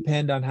going to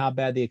depend on how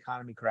bad the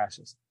economy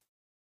crashes.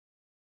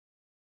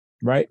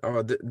 Right?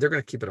 Oh, they're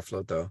going to keep it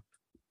afloat, though.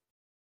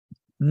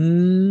 I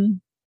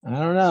don't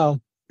know.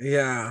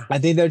 Yeah. I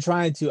think they're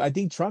trying to. I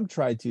think Trump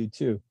tried to,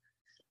 too.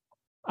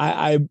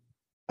 I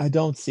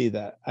don't see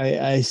that.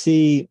 I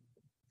see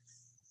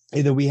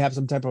either we have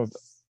some type of,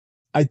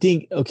 I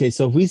think, okay,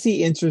 so if we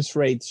see interest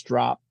rates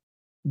drop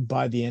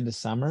by the end of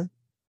summer.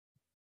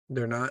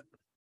 They're not?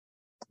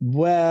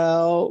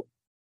 Well,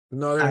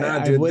 no, they're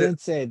not, dude. I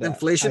wouldn't say that.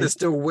 Inflation is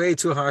still way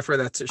too high for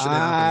that to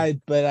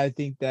happen. But I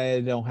think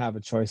they don't have a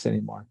choice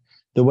anymore.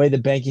 The way the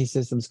banking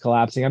system's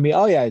collapsing. I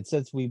mean,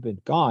 since we've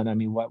been gone, I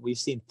mean, we've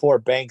seen 4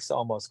 banks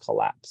almost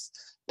collapse.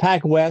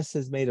 PacWest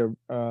has made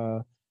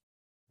a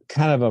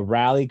kind of a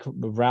rally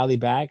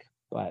back,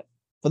 but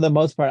for the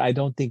most part, I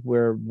don't think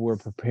we're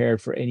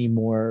prepared for any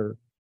more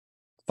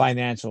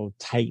financial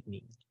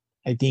tightening.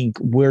 I think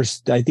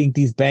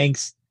these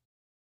banks.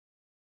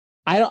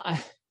 I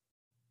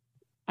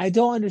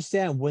don't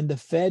understand when the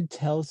Fed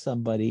tells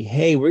somebody,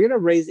 "Hey, we're going to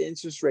raise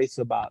interest rates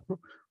to about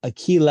a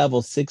key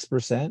level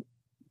 6%."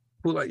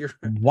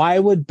 Why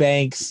would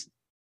banks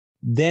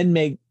then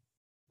make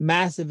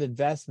massive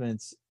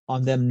investments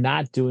on them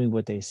not doing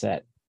what they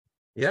said?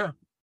 Yeah,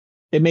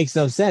 it makes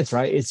no sense,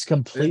 right? It's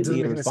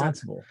completely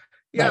irresponsible.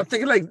 Yeah, I'm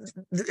thinking like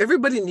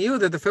everybody knew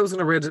that the Fed was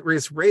going to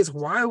raise rates.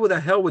 Why the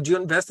hell would you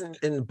invest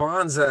in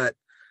bonds that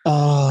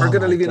are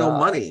going to leave you no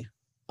money?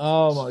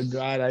 Oh my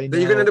God! That you're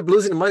going to end up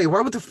losing money.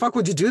 Why the fuck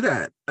would you do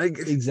that? Like,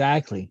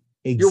 exactly.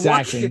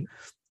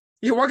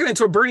 You're walking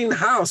into a burning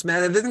house,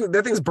 man, and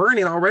that thing's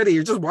burning already.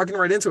 You're just walking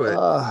right into it.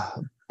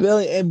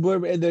 And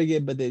they're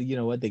getting, but you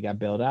know what? They got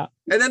bailed out.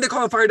 And then they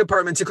call the fire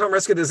department to come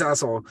rescue this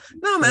asshole.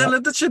 No, man,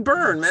 let the shit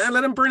burn, man.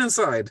 Let him burn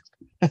inside.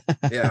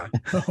 Yeah.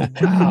 Oh,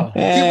 wow.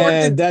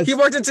 He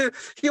walked into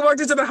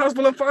the house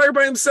full of fire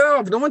by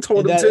himself. No one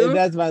told him to.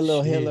 That's my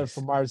little Hitler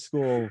from our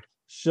school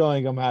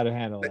showing him how to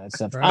handle that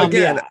stuff.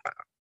 Again,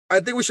 I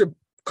think we should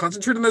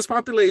concentrate on this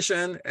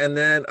population and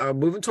then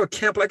move into a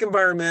camp-like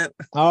environment.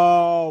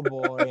 Oh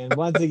boy! And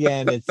once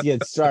again, it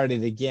gets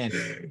started again.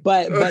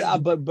 But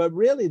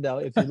really though,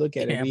 if you look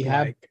at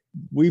it,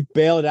 we've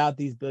bailed out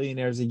these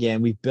billionaires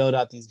again. We've bailed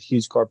out these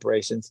huge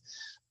corporations,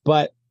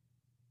 but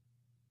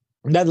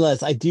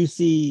nonetheless, I do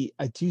see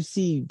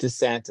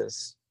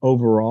DeSantis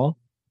overall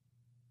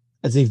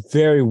as a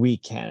very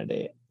weak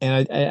candidate,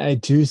 and I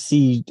do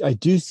see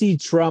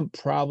Trump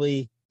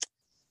probably.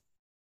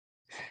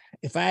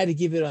 If I had to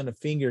give it on a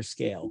finger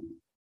scale,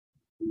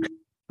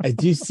 I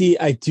do see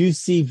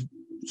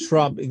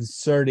Trump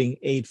inserting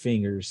 8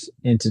 fingers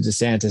into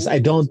DeSantis. I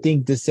don't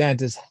think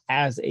DeSantis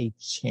has a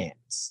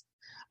chance.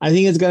 I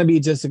think it's going to be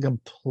just a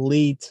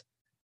complete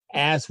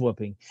ass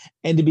whooping.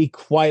 And to be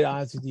quite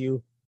honest with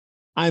you,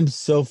 I'm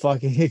so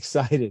fucking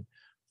excited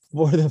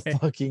for the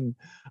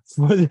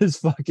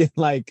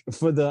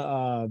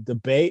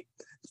debate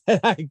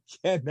that I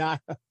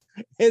cannot.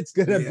 It's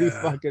gonna be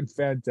fucking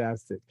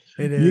fantastic.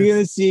 It is. You're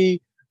gonna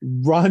see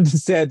Ron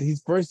DeSantis.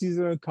 He's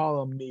gonna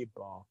call him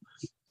Meatball,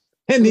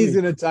 and he's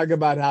gonna talk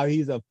about how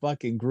he's a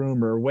fucking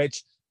groomer.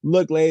 Which,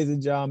 look, ladies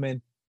and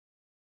gentlemen,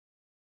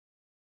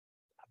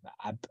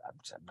 I'm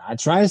not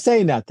trying to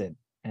say nothing,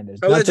 and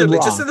there's allegedly.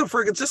 Nothing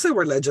wrong. Just say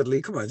we're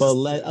allegedly. Come on.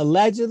 But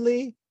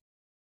allegedly,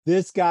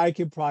 this guy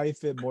can probably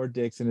fit more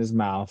dicks in his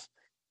mouth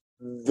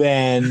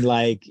than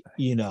what's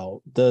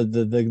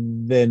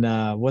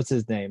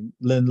his name?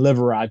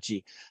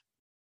 Liberace.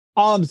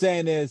 All I'm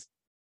saying is,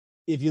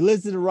 if you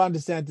listen to Ron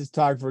DeSantis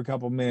talk for a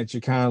couple minutes, you're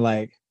kind of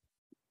like,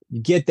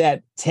 you get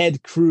that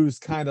Ted Cruz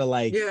kind of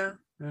like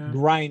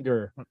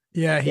grinder.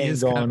 Yeah, he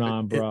is going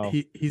on, bro.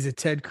 He's a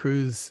Ted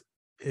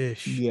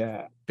Cruz-ish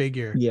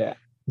figure. Yeah.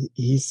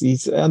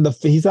 He's on the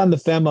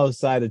femo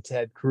side of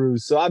Ted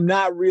Cruz. So I'm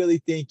not really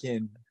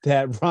thinking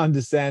that Ron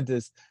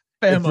DeSantis,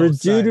 for a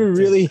dude who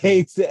really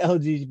hates the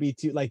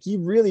LGBT, like he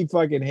really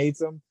fucking hates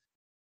them,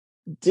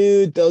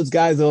 dude, those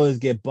guys always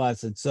get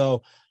busted.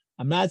 So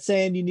I'm not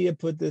saying you need to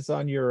put this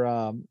on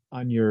your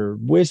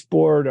wish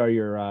board or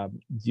your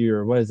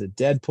what is it,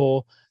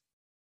 Deadpool.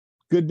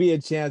 Could be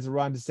a chance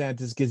Ron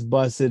DeSantis gets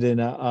busted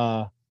in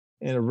a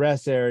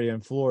rest area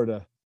in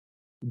Florida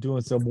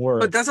doing some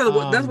work. But that's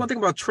one thing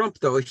about Trump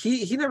though.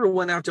 He never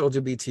went after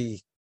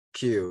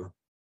LGBTQ.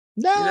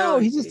 No,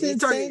 he just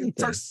didn't say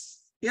anything.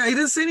 Yeah, he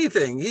didn't say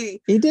anything. He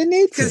didn't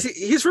need to. Because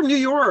he's from New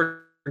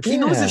York. He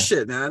knows this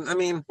shit, man. I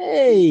mean,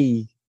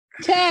 hey,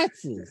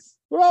 taxes.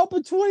 We're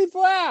open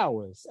 24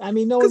 hours. I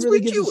mean, no one really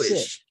gives a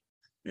shit.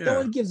 Yeah. No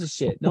one gives a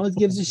shit. No one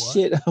gives a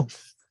shit. Oh,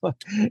 fuck.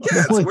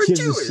 Yes, no one we're gives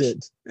Jewish. A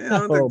shit. You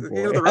know,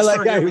 the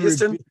restaurant here in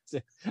Houston.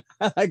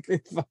 I like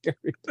the fucking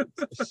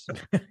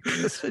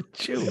It's a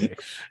Jewish.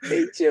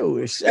 Hey,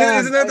 Jewish.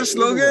 Isn't that the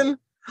slogan?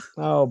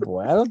 Oh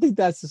boy, I don't think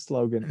that's the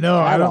slogan. No,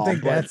 I don't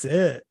think that's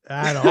it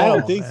at all. I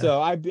don't think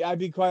so. I'd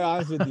be quite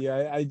honest with you.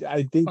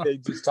 I think they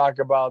just talk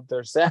about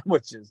their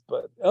sandwiches,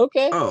 but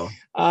okay. Oh.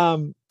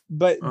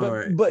 But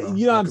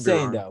you know what I'm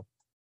saying though.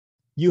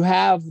 You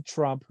have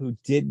Trump who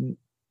didn't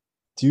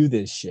do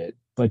this shit,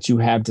 but you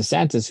have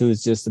DeSantis who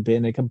has just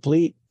been a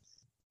complete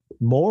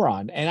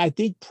moron, and I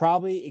think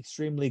probably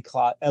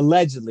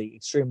allegedly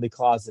extremely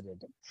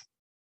closeted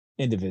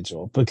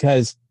individual,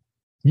 because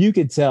you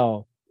could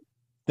tell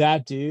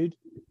that dude,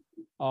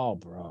 oh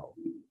bro,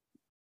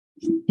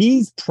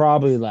 he's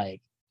probably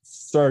like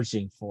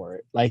searching for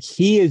it. Like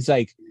he's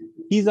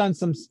on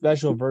some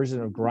special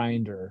version of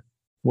Grindr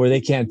where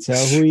they can't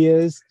tell who he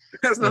is.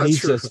 That's not he's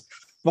true. Just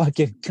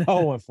fucking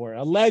going for it.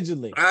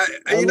 Allegedly.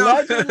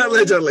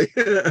 Allegedly.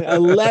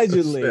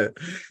 Allegedly.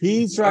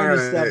 He's trying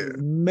to stuff as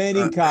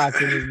many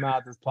cocks in his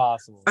mouth as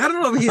possible. I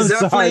don't know if he's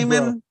that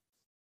flaming.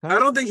 I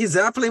don't think he's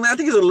that flaming. I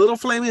think he's a little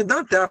flaming,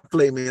 not that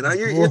flaming.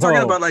 You're talking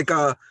about like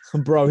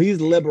bro, he's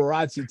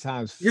Liberace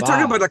times 5. You're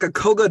talking about like a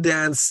koga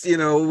dance,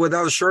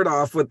 without a shirt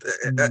off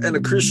and a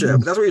cruise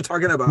ship. That's what you're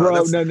talking about.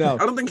 Bro, no.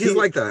 I don't think he's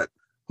like that.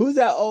 Who's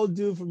that old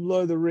dude from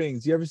Lord of the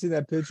Rings? You ever see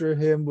that picture of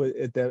him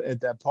at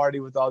that party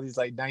with all these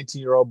like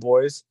 19-year-old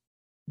boys?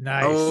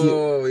 Nice.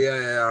 Oh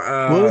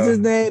yeah. What was his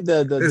name?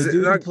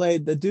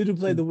 The dude who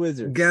played the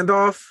wizard.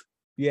 Gandalf.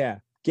 Yeah,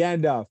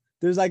 Gandalf.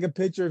 There's like a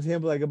picture of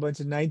him with like a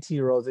bunch of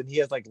 19-year-olds, and he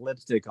has like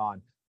lipstick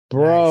on.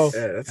 Bro, nice.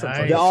 Yeah, that's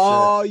nice.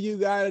 All you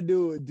gotta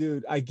do,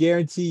 dude, I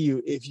guarantee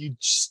you, if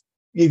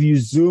you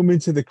zoom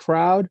into the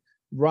crowd,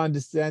 Ron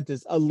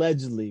DeSantis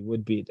allegedly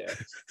would be there.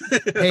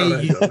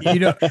 Hey, you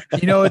know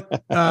what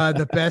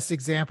the best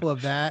example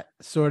of that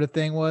sort of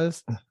thing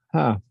was?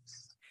 Huh?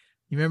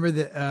 You remember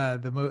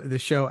the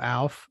show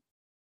Alf?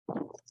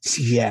 Yes.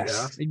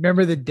 Yeah. You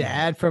remember the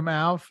dad from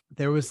Alf?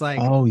 There was like,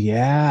 oh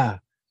yeah.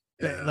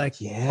 like,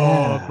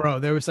 yeah. oh bro,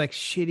 there was like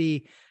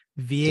shitty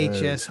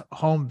VHS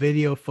home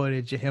video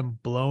footage of him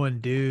blowing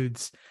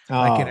dudes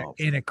like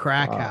in a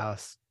crack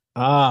house.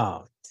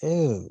 Oh,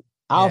 dude.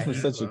 Alf was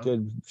Yeah, such a well.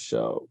 good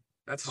show.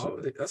 That's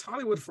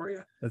Hollywood for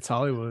you. That's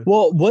Hollywood.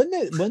 Well,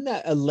 wasn't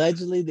that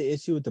allegedly the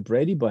issue with the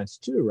Brady Bunch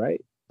too,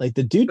 right? Like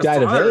the dude The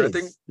died father, of I AIDS.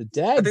 think- The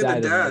dad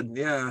died of like,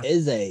 yeah.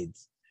 his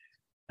AIDS.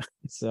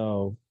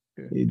 So,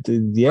 like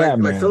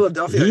man. Like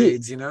Philadelphia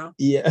AIDS, you know?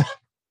 Yeah.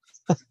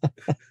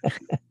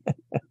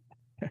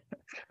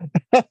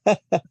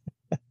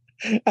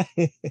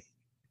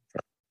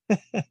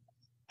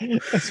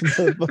 This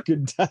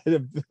motherfucker died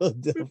of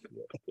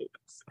Philadelphia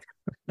AIDS.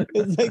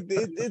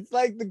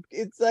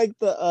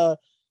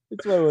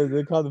 It's what was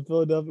it called? The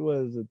Philadelphia, what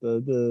is it?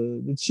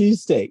 The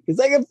cheesesteak. It's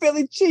like a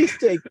Philly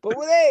cheesesteak, but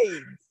with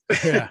AIDS.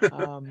 Yeah.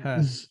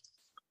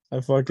 I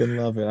fucking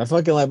love it.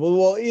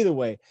 Well, either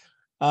way,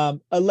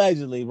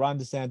 allegedly Ron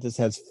DeSantis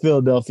has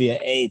Philadelphia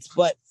AIDS,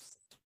 but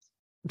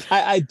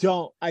I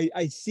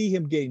see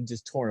him getting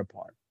just torn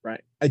apart,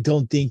 right? I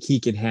don't think he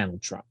can handle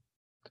Trump.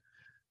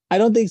 I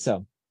don't think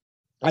so.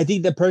 I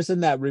think the person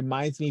that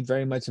reminds me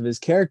very much of his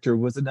character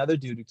was another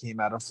dude who came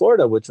out of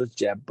Florida, which was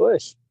Jeb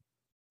Bush.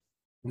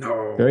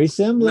 No. Very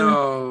similar.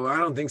 No, I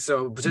don't think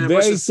so. But Jeb Bush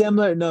Very is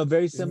similar. No,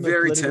 very similar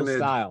very political timid.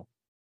 style.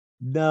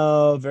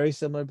 No, very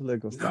similar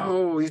political style.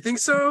 No, you think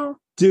so?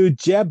 Dude,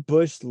 Jeb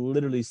Bush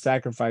literally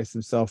sacrificed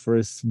himself for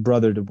his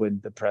brother to win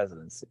the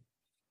presidency.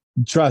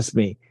 Trust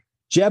me.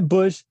 Jeb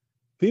Bush,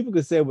 people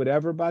could say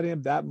whatever about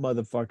him. That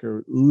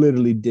motherfucker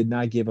literally did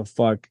not give a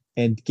fuck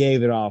and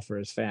gave it all for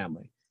his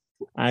family.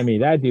 I mean,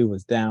 that dude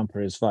was down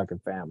for his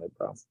fucking family,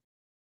 bro.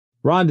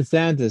 Ron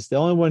DeSantis, the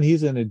only one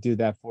he's going to do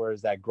that for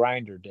is that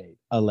grinder date,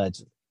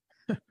 allegedly.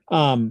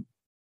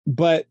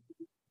 But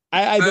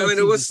I don't see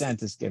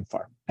DeSantis get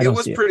far. It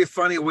was pretty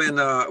funny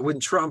when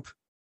Trump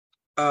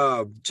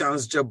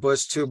challenged Jeb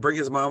Bush to bring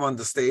his mom on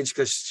the stage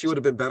because she would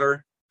have been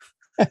better.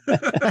 That's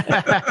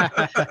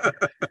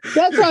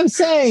what I'm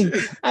saying.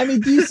 I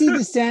mean, do you see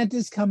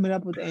DeSantis coming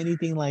up with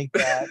anything like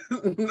that?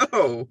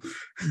 No.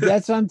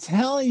 That's what I'm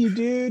telling you,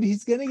 dude.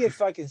 He's gonna get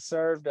fucking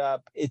served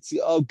up.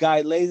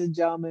 Ladies and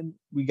gentlemen,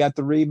 we got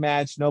the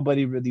rematch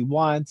nobody really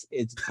wants.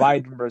 It's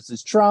Biden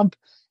versus Trump.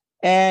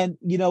 And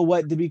you know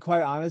what? To be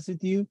quite honest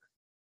with you,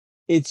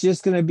 it's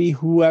just gonna be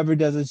whoever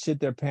doesn't shit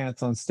their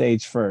pants on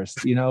stage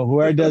first. You know,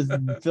 whoever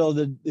doesn't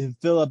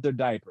fill up their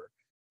diaper.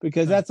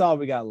 Because that's all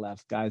we got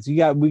left, guys. We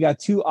got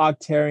two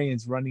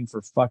octarians running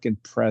for fucking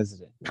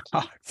president.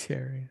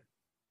 Octarian.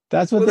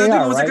 That's what they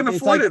are, right? Can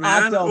afford it,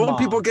 man. Old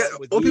people got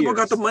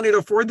the money to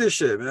afford this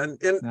shit, man.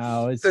 And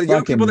no, it's the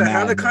young people that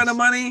madness. have the kind of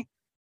money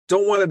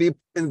don't want to be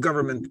in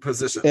government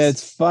positions.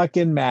 It's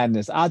fucking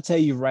madness. I'll tell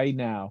you right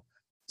now,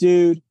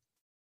 dude.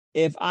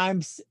 If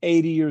I'm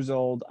 80 years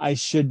old, I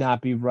should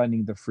not be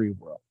running the free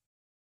world.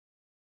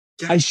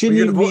 Yeah, I shouldn't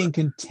even be in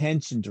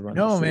contention to run.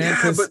 No, man.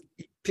 Yeah, but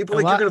people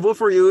like you're going to vote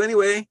for you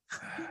anyway.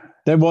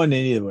 They won't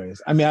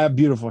anyways. I mean, I have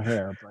beautiful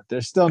hair, but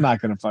they're still not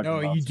going to fucking.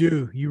 No, you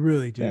do. You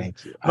really do.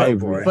 Thank you. But, I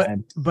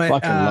fucking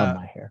love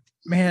my hair.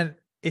 Man,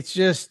 it's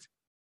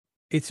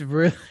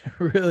really,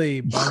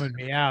 really bumming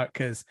me out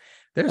because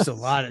there's a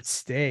lot at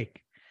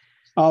stake.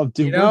 Oh,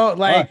 dude. You know,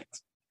 like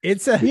we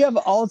have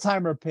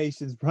Alzheimer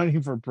patients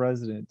running for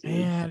president. Dude.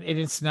 Man, and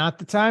it's not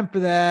the time for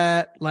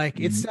that. Like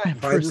it's time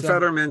for Biden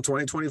Fetterman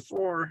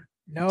 2024.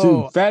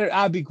 No, dude,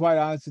 I'll be quite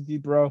honest with you,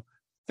 bro.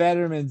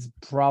 Fetterman's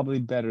probably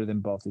better than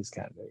both these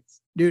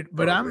candidates, dude.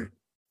 But probably.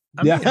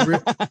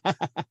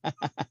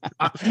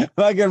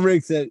 Like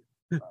Rick said.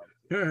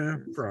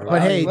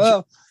 But hey,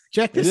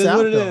 check this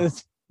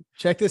out.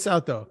 Check this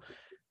out, though.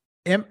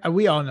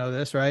 We all know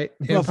this, right?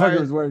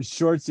 Motherfucker was wearing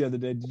shorts the other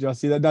day. Did y'all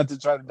see that? Not to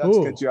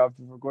cut you off.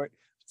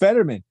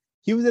 Fetterman.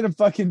 He was in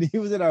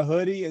a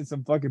hoodie and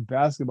some fucking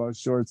basketball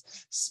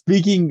shorts,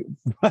 speaking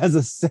as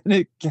a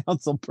Senate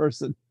council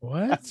person.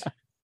 What?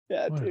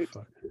 Yeah, what dude.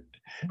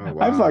 Oh,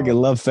 wow. I fucking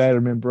love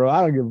Fetterman, bro.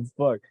 I don't give a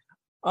fuck.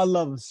 I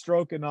love him,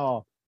 stroke and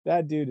all.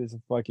 That dude is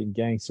a fucking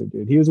gangster,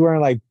 dude. He was wearing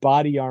like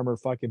body armor,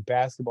 fucking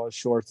basketball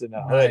shorts and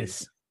a hoodie.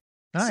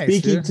 Nice,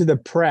 speaking dude. to the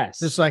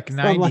press. It's like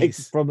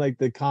 90s. From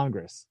the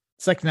Congress.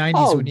 It's like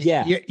 90s when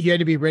you had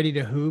to be ready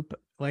to hoop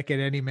like at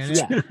any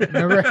minute. Yeah.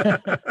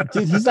 Remember?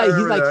 Dude, he's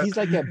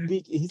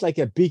like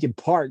at Beacon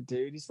Park,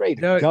 dude. He's ready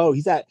to go.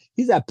 He's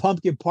at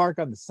Pumpkin Park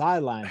on the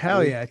sideline.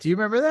 Hell dude. yeah. Do you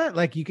remember that?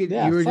 Like you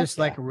were just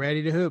like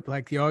ready to hoop.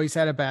 Like you always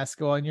had a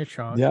basketball in your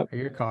trunk or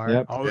your car.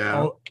 Yep.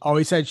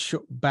 Always had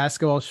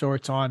basketball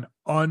shorts on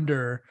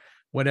under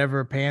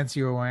whatever pants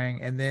you were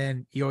wearing. And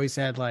then you always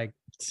had like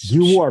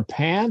you wore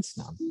pants?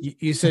 No.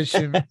 You said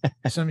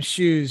some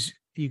shoes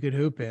you could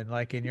hoop in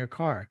like in your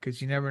car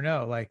because you never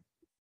know. Like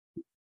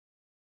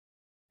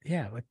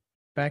like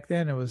back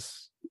then it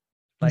was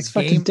like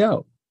fucking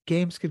dope.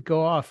 Games could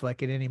go off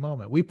like at any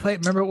moment. We played.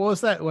 Remember what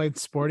was that like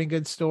sporting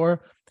goods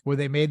store where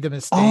they made the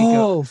mistake?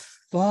 Oh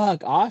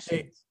fuck,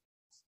 Oshman.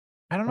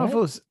 I don't know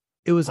if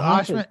it was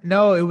Oshman.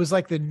 No, it was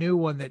like the new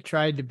one that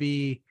tried to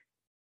be.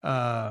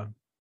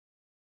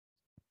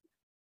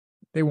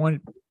 They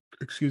wanted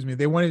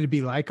to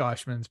be like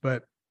Oshman's,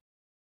 but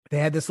they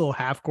had this little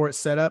half court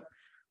setup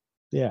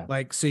Yeah.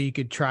 like so you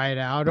could try it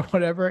out or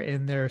whatever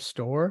in their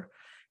store,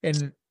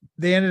 and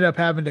they ended up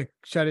having to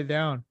shut it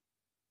down.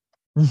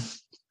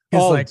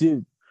 Oh, like,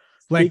 dude.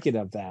 like Speaking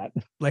of that,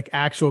 like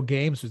actual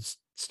games would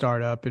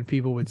start up and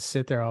people would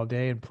sit there all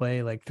day and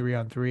play like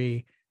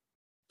 3-on-3.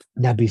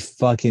 that'd be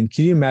fucking.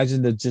 Can you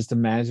imagine the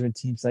management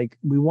teams like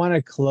we want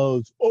to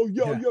close? Oh,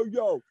 yo, Yeah. yo,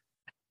 yo!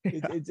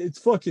 It's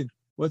fucking.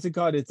 What's it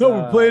called? It's No,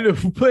 we're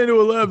playing to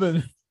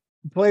 11.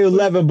 play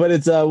 11, but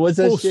it's what's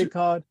that Bullshit. shit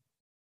called?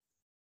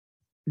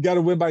 You got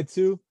to win by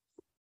 2.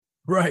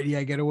 Right?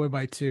 Yeah, get away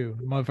by 2.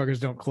 Motherfuckers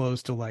don't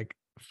close till like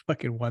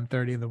fucking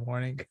 1:30 in the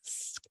morning.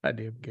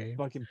 Goddamn game.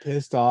 Fucking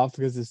pissed off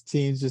because this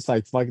team's just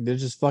like fucking. They're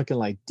just fucking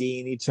like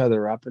D'ing each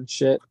other up and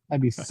shit.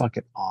 That'd be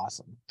fucking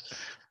awesome.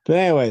 But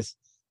anyways,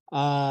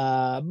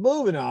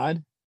 moving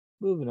on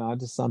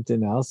to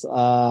something else.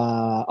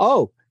 I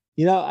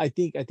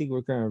think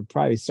we're gonna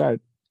probably start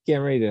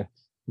getting ready to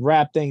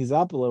wrap things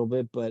up a little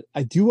bit, but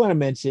I do want to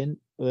mention.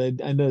 I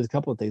know there's a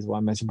couple of things I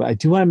want to mention, but I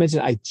do want to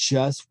mention I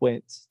just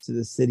went to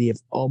the city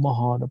of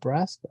Omaha,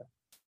 Nebraska.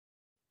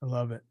 I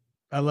love it,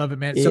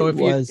 man. It So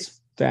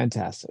was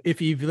fantastic. If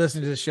you've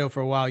listened to the show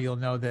for a while, you'll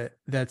know that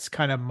that's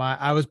kind of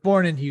I was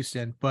born in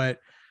Houston,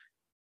 but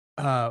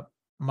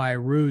my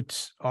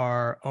roots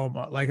are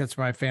Omaha. Like that's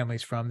where my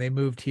family's from. They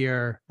moved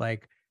here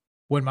like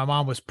when my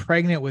mom was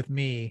pregnant with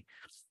me.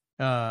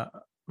 My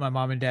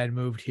mom and dad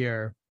moved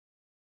here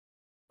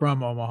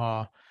from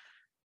Omaha.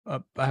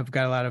 I've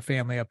got a lot of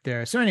family up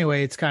there. So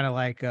anyway, it's kind of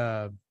like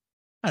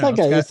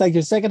It's like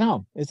your second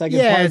home. It's like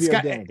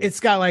it's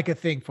got like a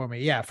thing for me.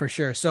 Yeah, for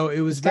sure. So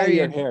it was very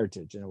your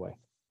heritage in a way.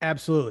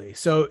 Absolutely.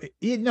 So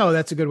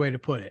that's a good way to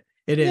put it.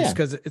 It is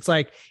because it's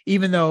like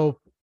even though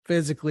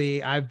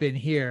physically I've been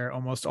here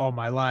almost all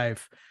my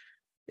life,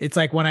 it's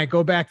like when I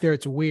go back there,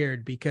 it's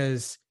weird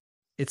because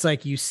it's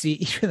like you see,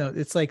 even though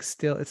it's like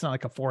still, it's not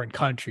like a foreign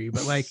country,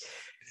 but like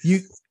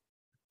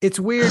it's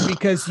weird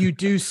because you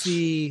do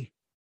see.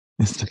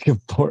 It's like a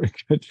foreign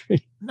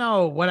country.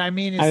 No, what I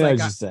mean is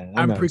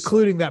I'm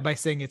precluding that by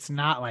saying it's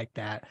not like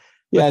that.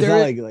 Yeah,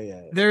 but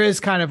there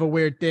is kind of a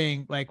weird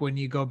thing, like when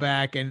you go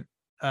back and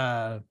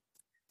like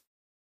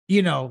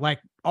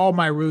all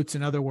my roots,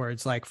 in other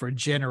words, like for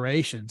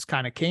generations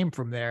kind of came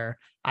from there.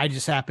 I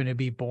just happen to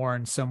be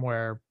born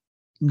somewhere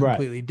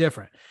completely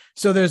different.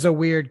 So there's a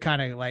weird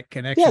kind of like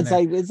connection. Yeah,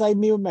 it's like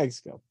me with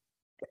Mexico.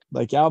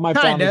 Like all my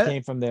family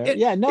came from there.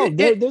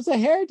 There's a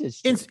heritage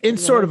in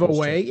sort of a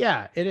way.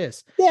 Yeah, it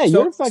is. Yeah,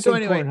 you're a fucking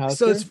Cornhusker.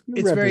 So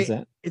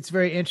it's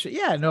very interesting.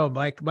 Yeah, no,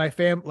 like my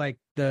like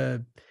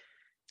the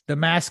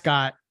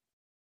mascot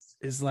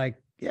is like,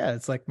 yeah,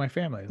 it's like my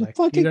family. Like,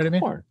 you know what I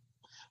mean? Corn.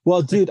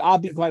 Well, dude, I'll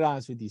be quite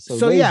honest with you.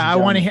 So yeah, I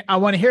want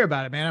to hear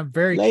about it, man. I'm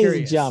very curious. Ladies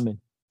and gentlemen,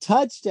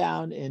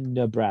 touchdown in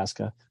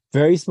Nebraska,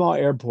 very small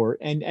airport,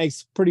 and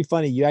it's pretty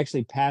funny. You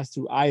actually pass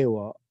through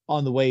Iowa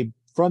on the way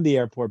from the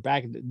airport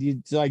back.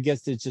 So I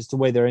guess it's just the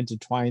way they're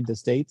intertwined, the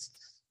states.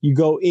 You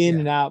go in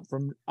and out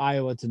from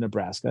Iowa to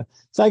Nebraska.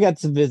 So I got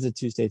to visit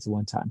 2 states at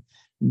one time.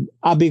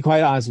 I'll be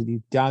quite honest with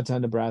you.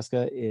 Downtown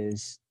Nebraska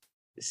is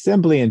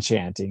simply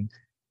enchanting.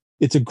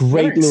 It's a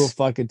great little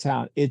fucking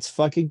town. It's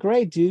fucking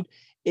great, dude.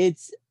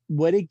 It's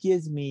what it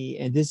gives me.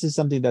 And this is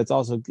something that's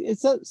also,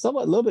 it's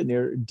somewhat a little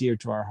bit dear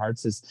to our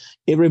hearts. Is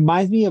it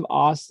reminds me of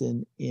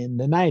Austin in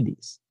the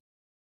 90s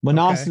when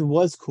Austin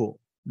was cool.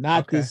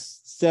 Not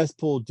this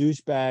cesspool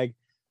douchebag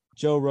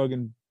Joe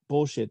Rogan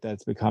bullshit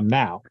that's become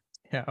now.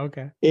 Yeah,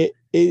 okay.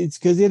 It's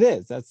because it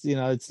is. That's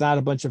it's not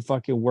a bunch of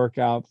fucking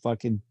workout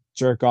fucking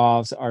jerk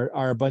offs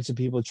are a bunch of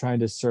people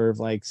trying to serve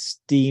like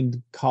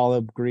steamed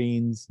collard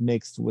greens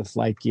mixed with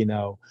like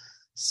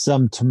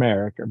some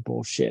turmeric or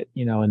bullshit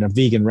in a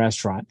vegan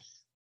restaurant.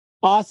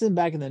 Austin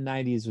back in the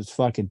 90s was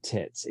fucking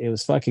tits. It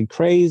was fucking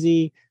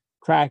crazy,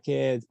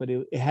 crackheads, but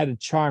it had a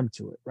charm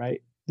to it,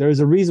 right?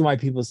 There's a reason why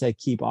people say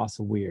keep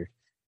Austin weird.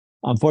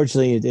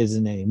 Unfortunately, it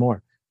isn't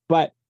anymore.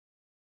 But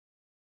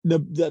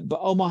but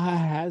Omaha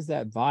has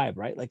that vibe,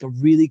 right? Like a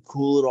really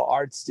cool little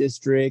arts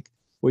district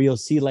where you'll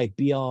see like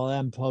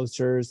BLM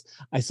posters.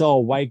 I saw a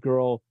white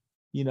girl,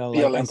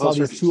 I saw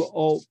these 2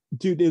 old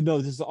dude. No,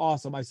 this is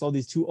awesome. I saw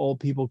these 2 old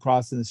people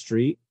crossing the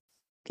street,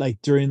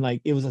 like during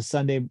it was a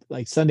Sunday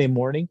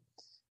morning.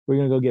 We're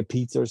gonna go get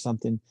pizza or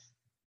something,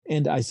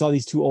 and I saw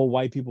these 2 old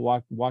white people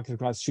walking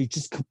across the street,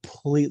 just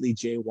completely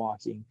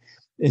jaywalking,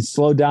 and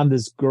slowed down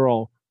this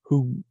girl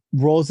who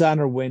rolls down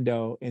her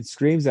window and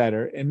screams at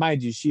her. And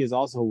mind you, she is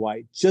also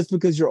white. Just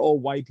because you're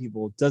old white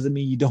people doesn't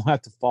mean you don't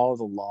have to follow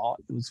the law.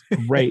 It was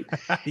great.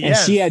 Yes.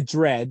 And she had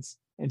dreads.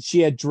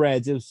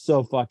 It was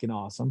so fucking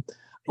awesome.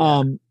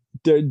 Yeah.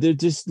 They're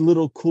just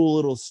cool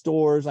little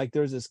stores. Like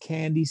there's this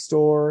candy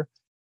store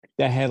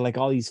that had like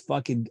all these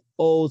fucking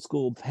old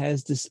school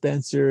Pez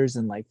dispensers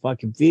and like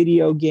fucking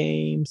video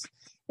games.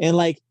 And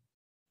like,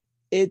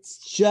 it's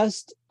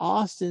just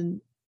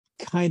Austin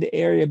kind of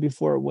area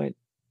before it went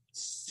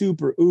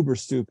super uber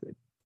stupid,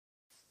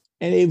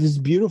 and it was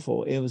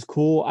beautiful. It was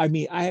cool. I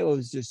mean, I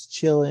was just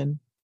chilling.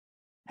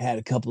 I had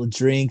a couple of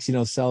drinks,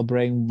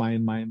 celebrating my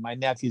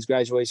nephew's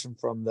graduation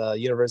from the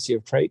University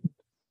of Creighton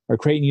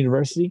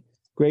University,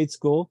 great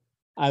school.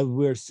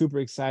 We're super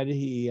excited.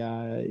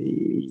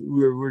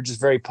 We're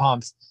just very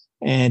pumped.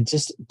 And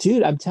just,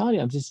 dude, I'm telling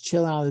you, I'm just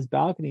chilling on this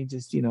balcony,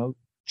 just,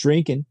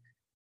 drinking.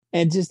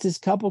 And just this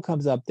couple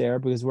comes up there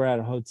because we're at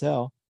a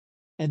hotel,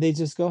 and they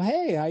just go,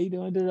 "Hey, how you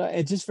doing?"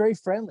 And just very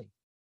friendly.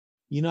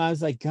 I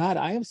was like, God,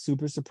 I am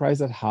super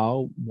surprised at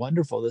how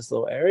wonderful this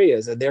little area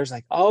is. And there's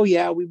like, "Oh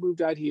yeah, we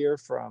moved out here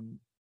from,"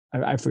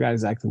 I forgot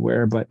exactly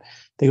where, but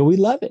they go, "We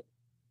love it.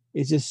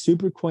 It's just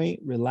super quaint,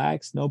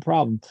 relaxed, no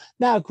problem."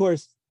 Now, of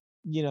course,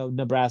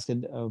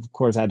 Nebraska, of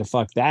course, had to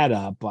fuck that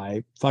up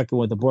by fucking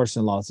with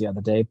abortion laws the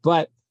other day.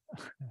 But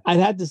I'd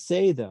have to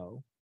say,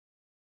 though,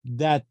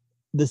 that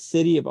the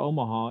city of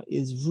Omaha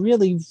is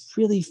really,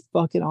 really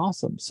fucking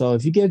awesome. So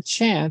if you get a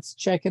chance,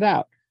 check it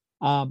out.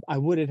 I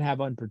wouldn't have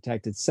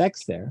unprotected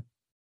sex there.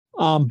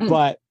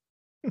 But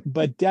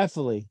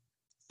definitely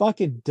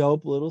fucking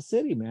dope little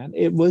city, man.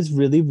 It was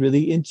really,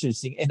 really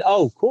interesting. And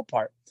cool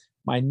part.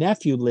 My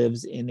nephew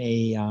lives in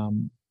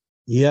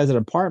he has an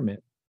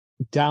apartment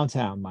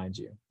downtown, mind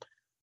you,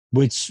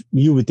 which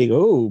you would think,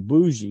 oh,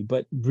 bougie,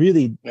 but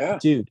really,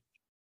 dude,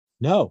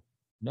 no.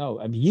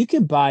 I mean, you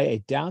can buy a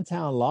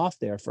downtown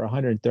loft there for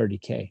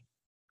 $130K.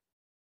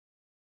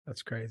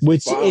 That's crazy.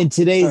 Which in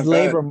today's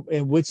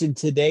in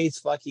today's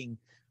fucking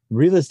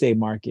real estate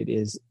market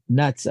is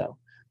nutso.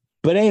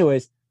 But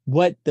anyways,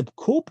 what the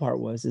cool part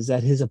is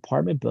that his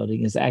apartment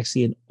building is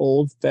actually an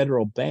old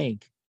federal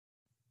bank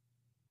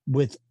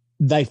with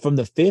like from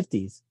the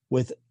 50s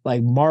with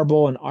like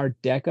marble and Art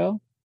Deco.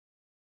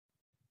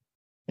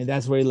 And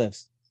that's where he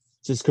lives.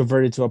 Just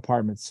converted to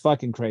apartments.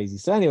 Fucking crazy.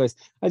 So anyways,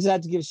 I just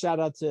had to give a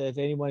shout out to if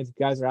you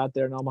guys are out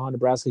there in Omaha,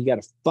 Nebraska, you got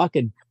a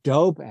fucking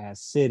dope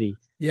ass city.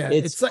 Yeah.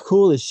 It's like,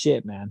 cool as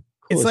shit, man.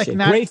 It's like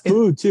great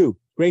food too.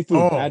 Great food.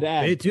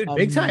 Oh, dude,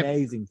 big time.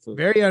 Amazing food.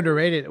 Very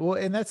underrated. Well,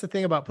 and that's the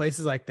thing about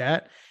places like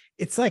that.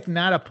 It's like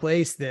not a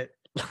place that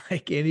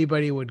like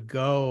anybody would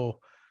go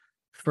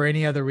for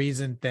any other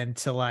reason than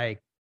to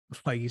like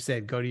you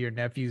said, go to your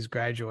nephew's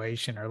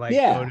graduation or like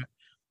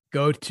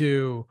go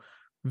to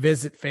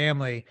visit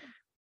family.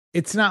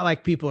 It's not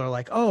like people are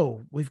like,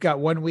 "Oh, we've got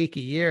 1 week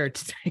a year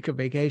to take a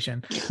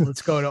vacation.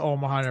 Let's go to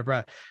Omaha,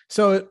 Nebraska."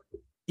 So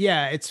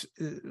yeah, it's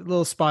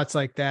little spots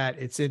like that.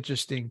 It's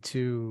interesting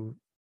to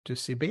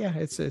see, but yeah,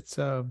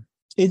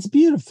 it's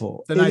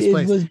beautiful. It's a nice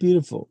place. It was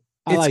beautiful.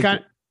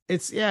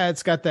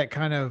 It's got that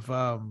kind of,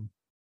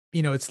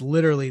 it's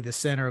literally the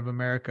center of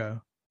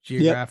America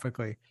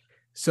geographically. Yep.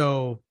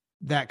 So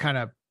that kind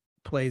of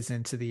plays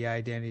into the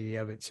identity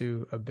of it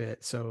too a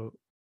bit. So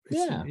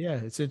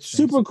it's interesting.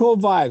 Super cool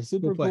vibe.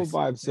 Super cool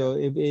vibe. So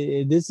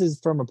if this is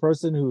from a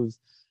person who's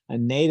a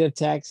native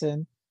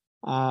Texan,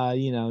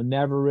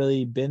 never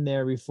really been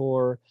there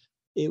before,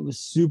 it was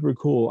super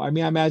cool. I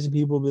mean, I imagine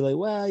people will be like,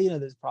 well,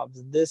 there's problems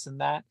in this and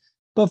that.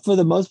 But for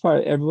the most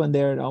part, everyone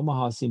there in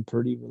Omaha seemed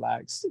pretty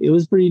relaxed. It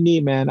was pretty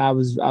neat, man. I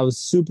was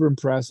super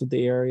impressed with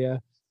the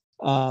area.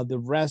 The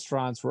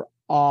restaurants were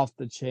off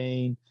the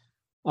chain.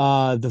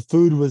 The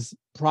food was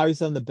probably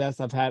some of the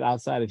best I've had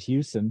outside of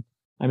Houston.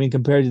 I mean,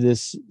 compared to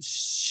this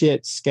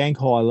shit skank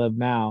hole I live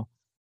now,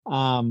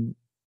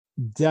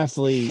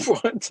 definitely,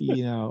 skank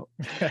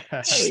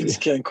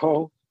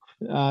hole.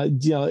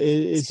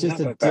 It's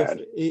just a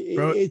different.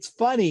 It's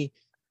funny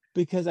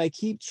because I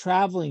keep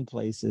traveling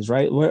places,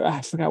 right? Where I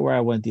forgot where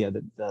I went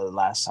the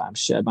last time.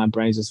 Shit, my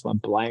brain just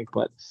went blank.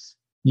 But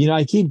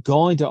I keep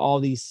going to all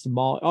these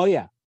small. Oh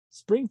yeah,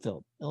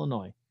 Springfield,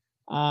 Illinois.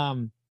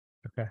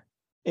 Okay.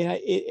 And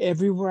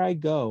everywhere I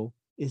go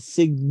is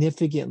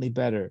significantly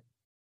better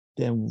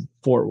than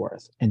Fort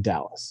Worth and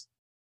Dallas.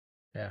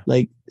 Yeah.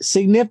 Like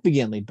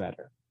significantly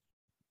better.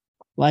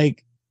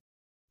 Like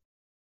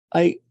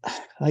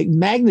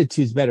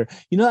magnitude's better.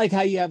 Like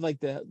how you have like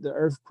the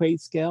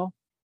earthquake scale.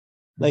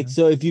 Like,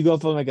 so if you go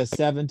from like a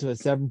 7 to a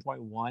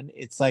 7.1,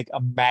 it's like a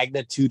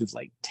magnitude of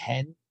like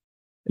 10.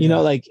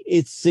 Like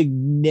it's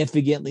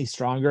significantly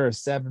stronger, a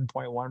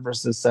 7.1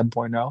 versus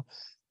 7.0.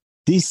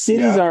 These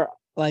cities are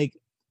like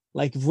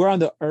if we're on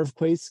the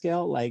earthquake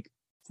scale, like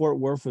Fort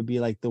Worth would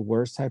be like the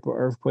worst type of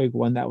earthquake,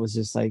 one that was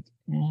just like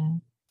a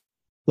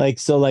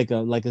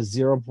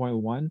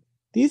 0.1.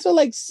 These are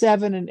like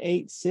 7 and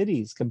 8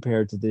 cities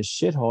compared to this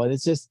shithole. And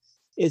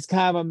it's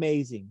kind of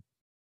amazing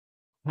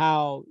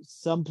how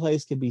some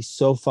place can be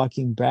so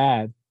fucking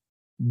bad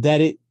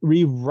that it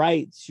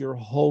rewrites your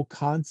whole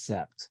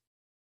concept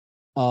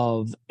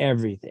of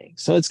everything.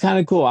 So it's kind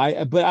of cool.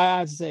 But I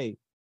have to say,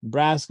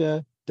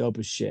 Nebraska, dope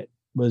as shit.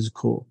 Was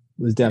cool.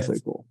 Was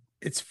definitely cool.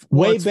 It's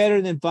way better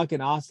than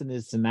fucking Austin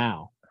is to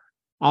now.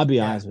 I'll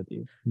be honest with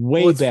you.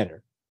 Way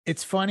better.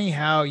 It's funny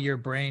how your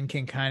brain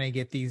can kind of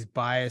get these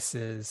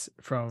biases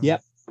from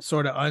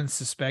sort of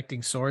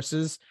unsuspecting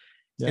sources.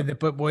 Yep.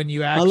 But when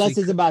you actually, unless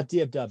it's about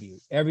DFW,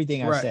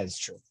 everything I said is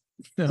true.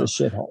 It's a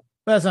shithole.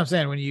 That's what I'm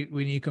saying.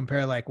 When you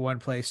compare like one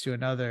place to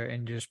another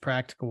and just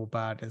practical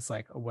about it, it's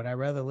like, would I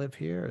rather live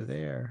here or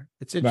there?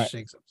 It's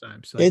interesting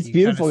sometimes. Like, it's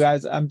beautiful,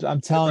 guys. I'm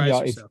telling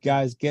y'all, if you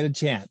guys get a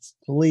chance,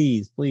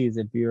 please,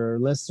 if you're a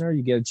listener,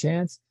 you get a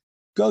chance,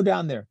 go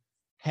down there,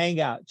 hang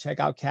out, check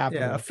out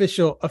Capital. Yeah,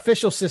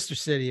 official sister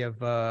city of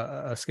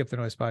Skip the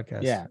Noise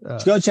podcast. Yeah,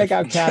 go check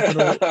out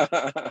Capital.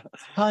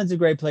 Tons of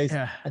great places.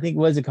 Yeah. I think,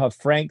 what is it called?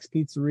 Frank's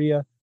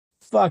Pizzeria.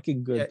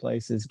 Fucking good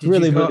places. Did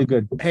Really, you go- really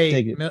good.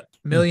 Hey, $1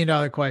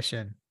 million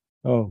question.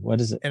 Oh, what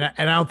is it? And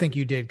I don't think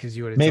you did because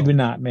you would have. Maybe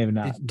not. Maybe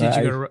not.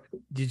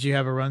 Did you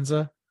have a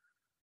Runza?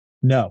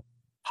 No,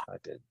 I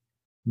did.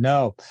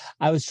 No,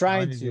 I was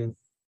trying to,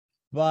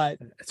 but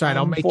it's all right.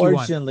 I'll make you one.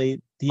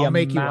 Unfortunately, the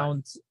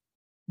amount.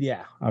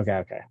 Yeah.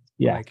 Okay.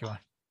 Yeah. I'll make you one.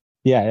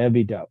 Yeah, that'd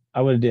be dope.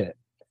 I would have did it.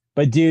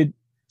 But dude,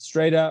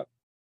 straight up,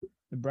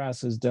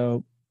 Nebraska's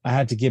dope. I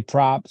had to give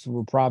props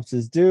where props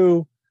is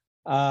due.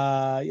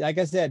 Like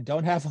I said,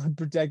 don't have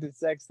unprotected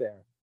sex there.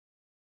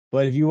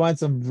 But if you want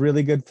some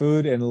really good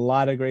food and a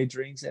lot of great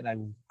drinks and a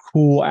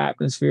cool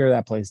atmosphere,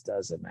 that place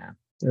does it, man.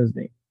 It was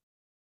neat.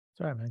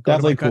 Sorry, man.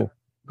 Definitely cool.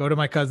 Go to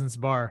my cousin's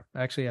bar.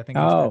 Actually, I think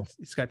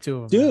it's got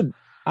two of them. Dude,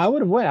 I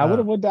would have went. I would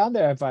have went down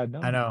there if I had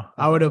known. I know.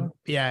 I would have.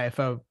 Yeah, if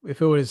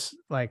it was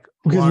like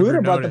because we would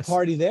have brought the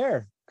party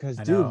there. Because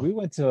dude, we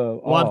went to.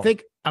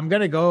 I'm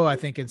gonna go. I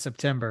think in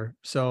September.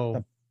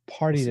 So the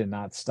party did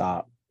not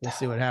stop. We'll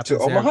see what happens.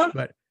 To Omaha? There,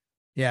 but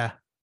yeah,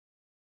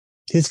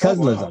 his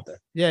cousin lives out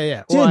there.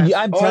 Yeah. Dude, well,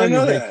 I'm telling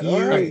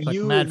you, Rick,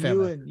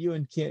 you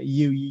and Kim,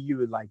 you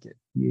would like it.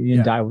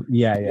 You die.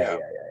 Yeah.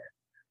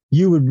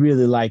 You would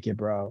really like it,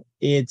 bro.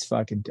 It's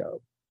fucking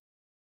dope.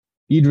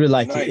 You'd really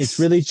like it. It's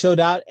really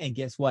chilled out, and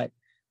guess what?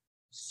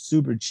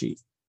 Super cheap.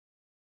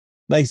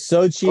 Like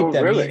so cheap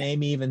that me and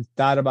Amy even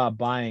thought about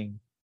buying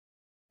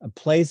a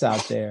place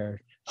out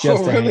there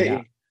just to hang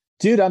out.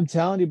 Dude, I'm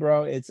telling you,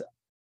 bro, it's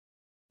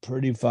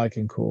pretty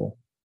fucking cool.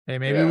 Hey,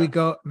 maybe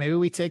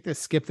we take the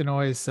Skip the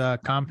Noise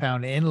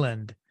compound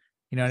inland.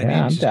 You know what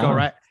I mean? Just down.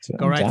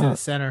 go right to the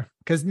center.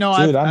 Because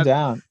I'm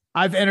down.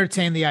 I've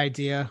entertained the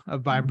idea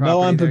of buying property.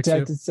 No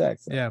unprotected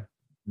sex. Yeah.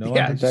 No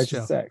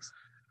unprotected sex.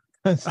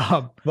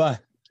 But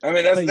I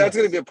mean, that's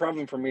going to be a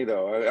problem for me,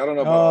 though. I don't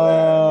know about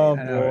all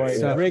that. Boy.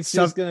 So, Rick's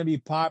just going to be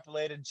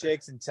populating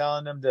chicks and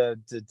telling them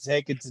to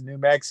take it to New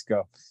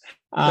Mexico.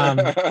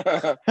 Yeah,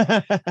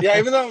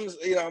 even though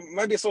I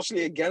might be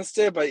socially against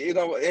it, but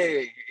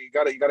hey, you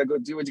gotta go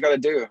do what you gotta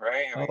do,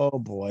 right? I mean, oh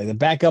boy, the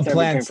backup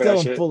plan still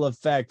in full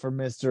effect for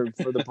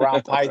the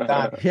brown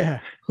python.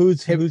 Yeah,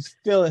 who's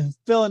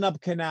filling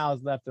up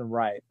canals left and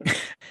right.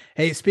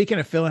 Hey, speaking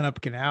of filling up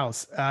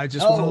canals,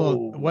 just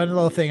one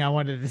little thing I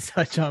wanted to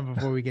touch on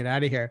before we get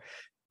out of here.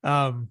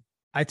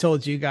 I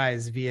told you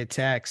guys via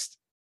text,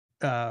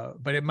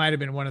 but it might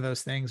have been one of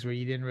those things where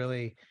you didn't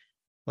really.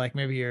 Like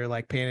maybe you're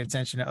like paying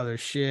attention to other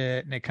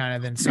shit and it kind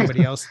of then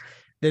somebody else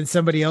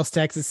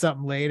texted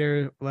something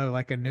later,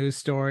 like a news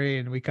story,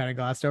 and we kind of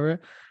glossed over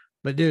it.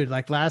 But dude,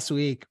 like last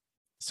week,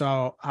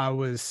 so I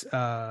was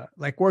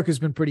like work has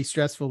been pretty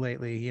stressful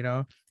lately,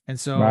 and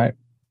so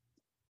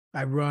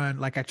I run,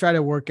 like I try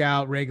to work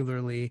out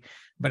regularly,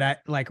 but I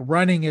like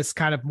running is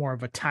kind of more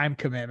of a time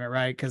commitment,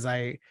 right? Because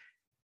I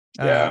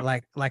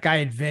like I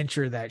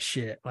adventure that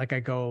shit. Like I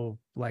go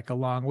like a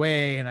long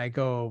way and I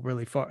go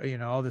really far,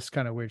 all this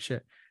kind of weird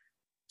shit.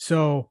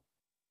 So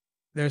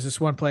there's this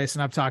one place,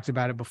 and I've talked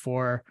about it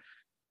before,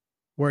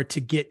 where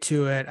to get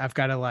to it, I've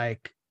got to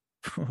like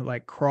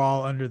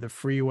crawl under the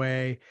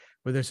freeway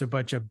where there's a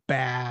bunch of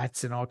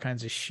bats and all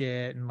kinds of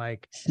shit and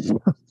like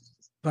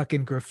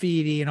fucking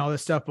graffiti and all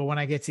this stuff. But when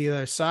I get to the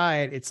other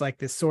side, it's like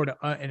this sort of,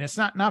 and it's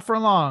not for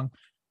long,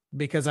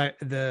 because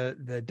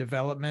the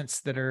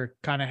developments that are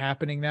kind of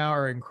happening now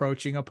are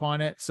encroaching upon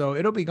it. So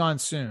it'll be gone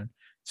soon.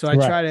 So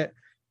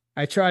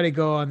I try to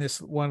go on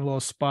this one little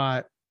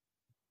spot,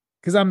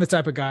 because I'm the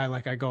type of guy,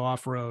 like I go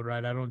off road,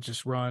 right? I don't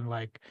just run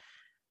like,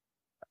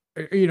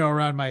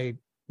 around my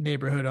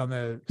neighborhood on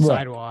the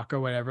sidewalk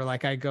or whatever.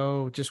 Like I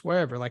go just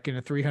wherever, like in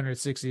a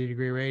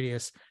 360-degree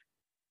radius.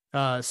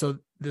 So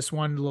this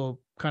one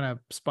little kind of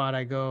spot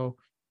I go,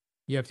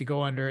 you have to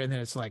go under, and then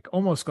it's like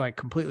almost like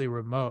completely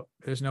remote.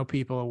 There's no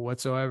people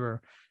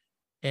whatsoever.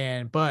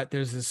 But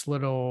there's this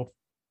little,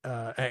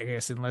 I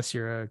guess, unless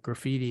you're a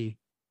graffiti,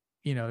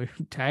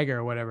 tagger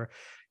or whatever,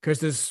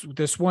 because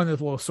this one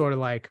little sort of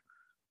like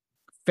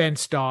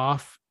fenced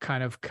off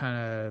kind of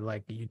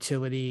like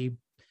utility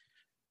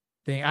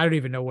thing. I don't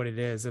even know what it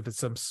is, if it's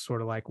some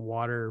sort of like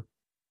water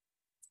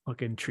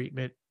fucking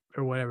treatment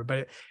or whatever,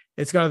 but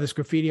it's got all this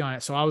graffiti on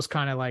it. So I was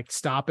kind of like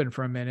stopping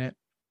for a minute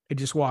and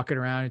just walking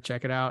around and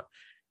check it out.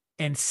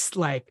 And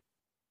like,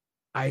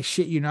 I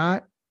shit you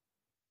not,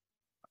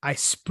 I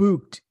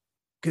spooked,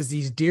 because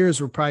these deers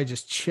were probably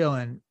just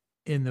chilling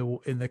in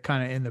the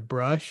kind of in the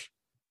brush.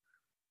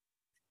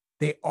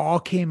 They all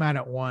came out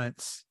at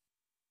once.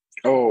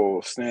 Oh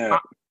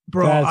snap,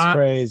 bro! That's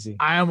crazy.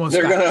 I almost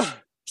got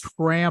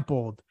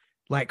trampled.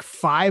 Like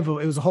it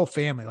was a whole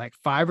family, like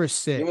 5 or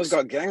 6. You almost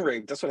got gang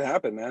raped. That's what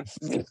happened, man.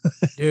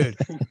 Dude.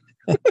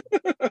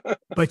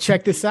 But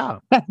check this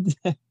out.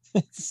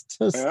 It's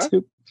so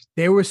stupid.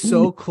 They were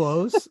so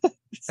close.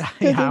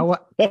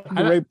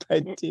 Raped by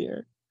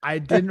deer. I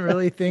didn't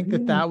really think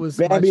that was.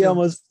 Babby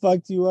almost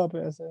fucked you up.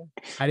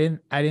 I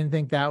didn't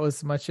think that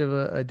was much of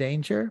a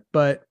danger.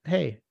 But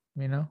hey,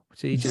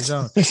 to each his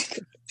own.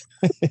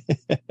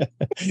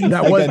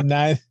 That was a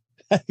 9.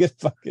 I get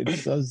fucking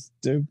so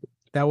stupid.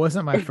 That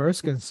wasn't my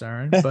first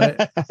concern,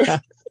 but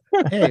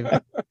hey,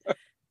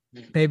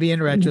 maybe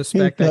in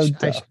retrospect,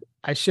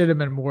 I should have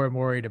been more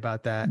worried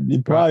about that.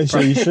 You probably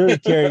should. You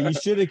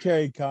should have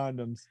carried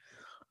condoms.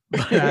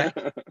 But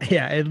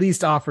yeah, at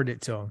least offered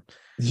it to him.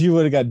 You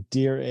would have got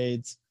deer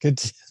AIDS.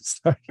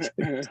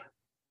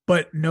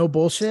 But no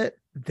bullshit.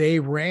 They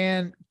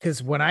ran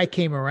because when I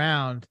came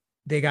around,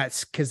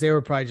 because they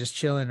were probably just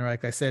chilling, or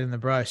like I said, in the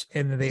brush,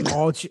 and then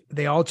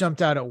they all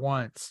jumped out at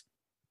once.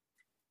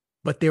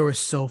 But they were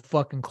so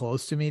fucking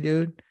close to me,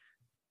 dude.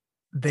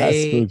 That's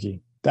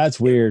spooky. That's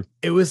weird.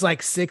 It was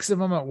like 6 of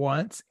them at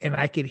once, and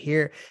I could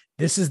hear.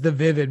 This is the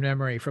vivid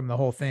memory from the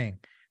whole thing,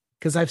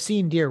 because I've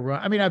seen deer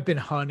run. I mean, I've been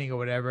hunting or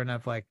whatever, and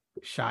I've like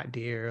shot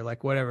deer, or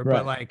like whatever. Right.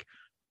 But like,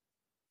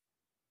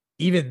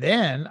 even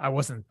then, I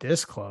wasn't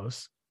this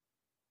close.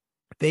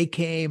 They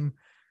came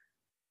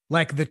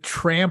like the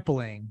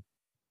trampling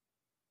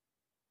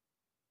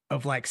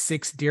of like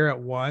 6 deer at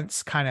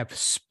once, kind of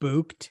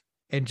spooked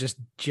and just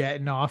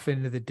jetting off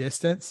into the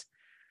distance.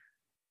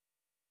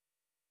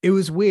 It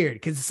was weird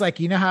because it's like,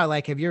 you know how,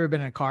 like, have you ever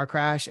been in a car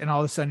crash and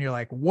all of a sudden you're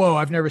like, whoa,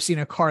 I've never seen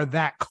a car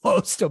that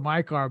close to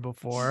my car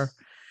before.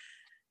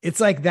 It's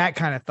like that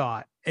kind of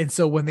thought. And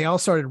so when they all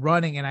started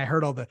running and I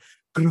heard all the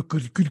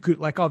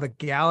like all the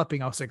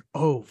galloping, I was like,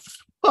 oh,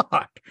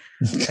 fuck.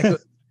 Like,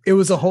 it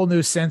was a whole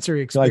new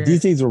sensory experience. Like,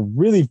 these things were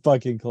really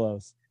fucking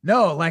close.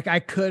 No, like I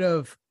could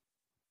have,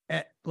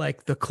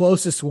 like the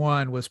closest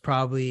one was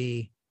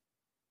probably,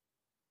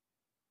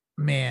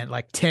 man,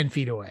 like 10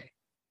 feet away.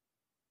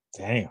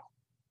 Damn.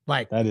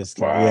 Like that is,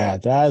 yeah,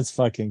 that's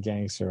fucking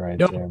gangster right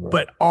there, bro.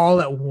 But all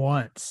at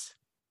once,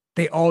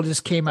 they all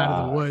just came out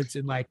of the woods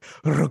and like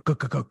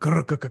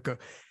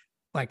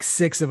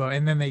 6 of them.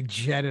 And then they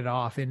jetted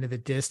off into the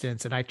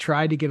distance. And I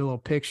tried to get a little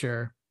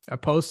picture. I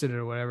posted it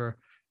or whatever.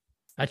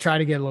 I tried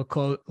to get a little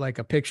close, like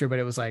a picture, but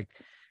it was like,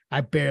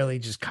 I barely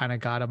just kind of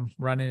got them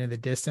running in the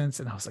distance.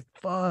 And I was like,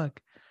 fuck.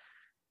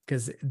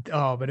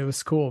 But it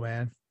was cool,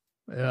 man.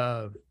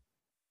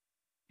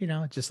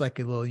 Just like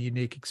a little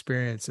unique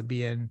experience of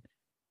being.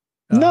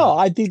 No,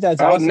 I think that's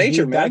awesome.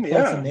 Nature, man.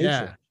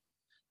 Yeah.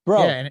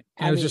 Bro. Yeah. And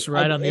it was just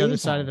right on the other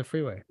side of the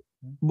freeway.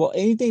 Well,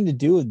 anything to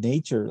do with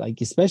nature,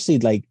 like especially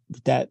like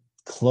that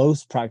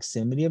close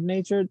proximity of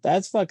nature,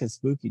 that's fucking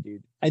spooky,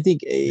 dude. I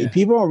think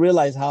people don't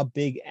realize how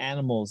big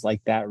animals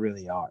like that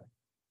really are.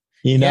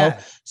 You know?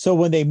 Yeah. So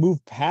when they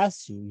move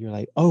past you, you're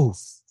like, oh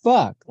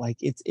fuck. Like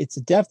it's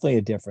definitely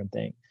a different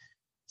thing.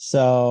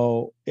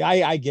 So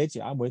I get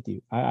you. I'm with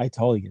you. I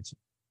totally get you.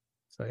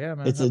 So yeah,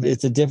 man.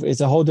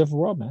 It's a whole different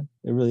world, man.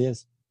 It really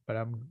is. But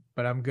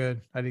I'm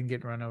good. I didn't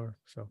get run over.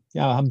 So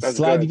yeah, I'm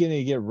glad you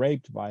didn't get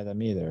raped by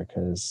them either,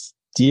 because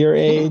deer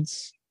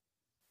AIDS,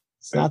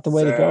 it's not the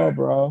way to go,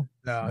 bro.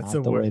 No, it's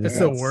the worst. It's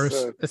the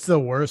worst. It's the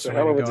worst. It's a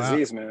hell of a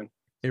disease, man.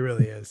 It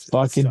really is.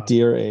 Fucking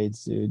deer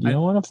AIDS, dude. You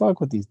don't want to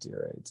fuck with these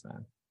deer AIDS,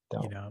 man.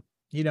 Don't.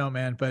 You know,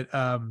 man. But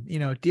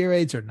deer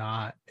AIDS or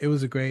not, it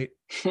was a great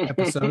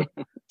episode.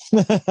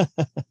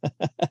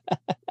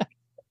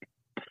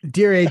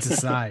 Deer AIDS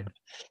aside,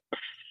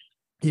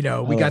 we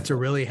got to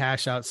really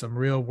hash out some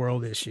real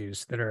world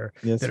issues that are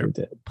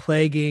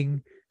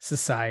plaguing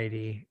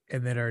society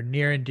and that are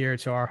near and dear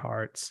to our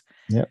hearts.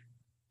 Yep.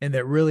 And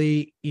that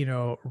really,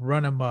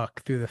 run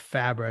amok through the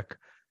fabric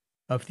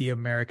of the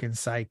American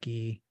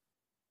psyche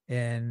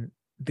and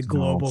the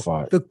global,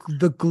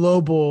 the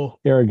global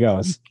here it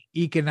goes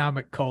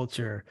economic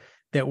culture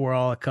that we're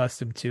all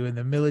accustomed to, in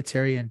the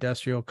military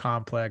industrial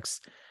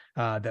complex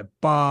that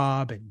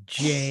Bob and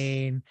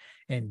Jane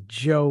and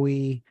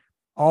Joey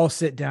all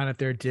sit down at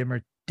their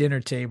dinner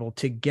table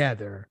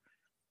together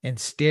and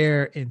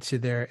stare into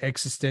their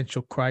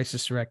existential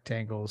crisis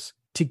rectangles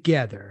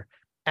together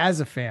as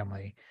a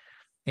family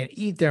and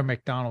eat their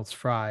McDonald's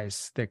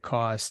fries that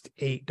cost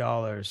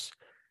 $8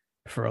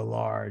 for a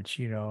large,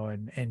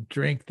 and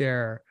drink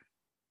their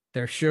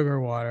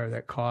sugar water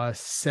that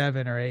costs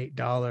 $7 or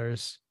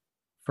 $8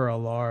 for a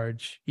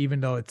large, even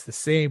though it's the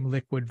same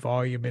liquid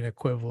volume and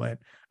equivalent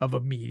of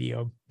a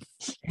medium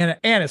and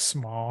a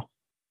small.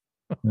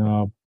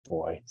 Oh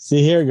boy.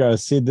 See, here it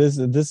goes. See, this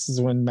is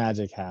when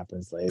magic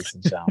happens, ladies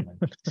and gentlemen.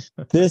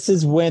 This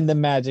is when the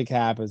magic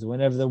happens.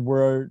 Whenever the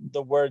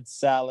word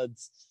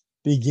salads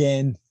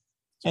begin,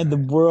 and the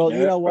world,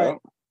 you know what?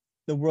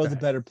 The world's a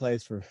better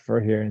place for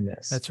hearing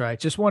this. That's right.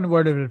 Just one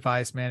word of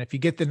advice, man. If you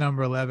get the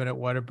number 11 at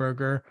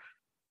Whataburger,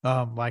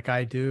 like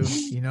I do,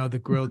 the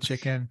grilled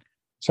chicken.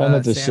 Try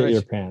not to shit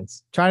your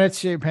pants. Try not to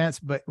shit your pants,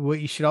 but what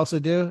you should also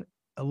do,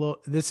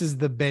 this is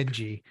the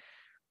Benji.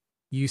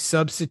 You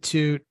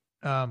substitute,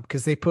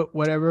 because they put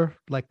whatever,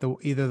 like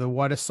either the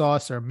water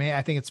sauce or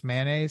I think it's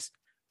mayonnaise.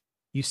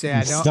 You say,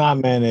 it's not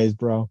mayonnaise,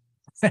 bro.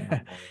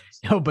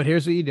 No, but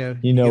here's what you do.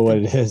 You know what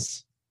it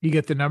is. You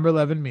get the number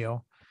 11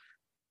 meal.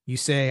 You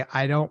say,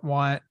 I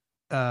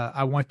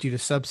want you to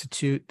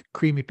substitute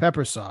creamy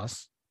pepper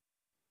sauce.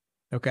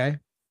 Okay.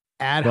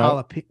 Add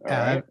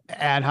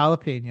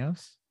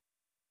jalapenos.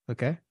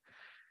 Okay.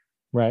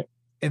 Right.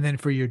 And then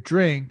for your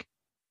drink,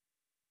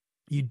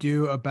 you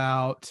do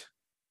about,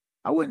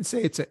 I wouldn't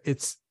say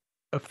it's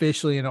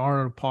officially an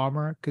Arnold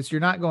Palmer because you're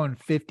not going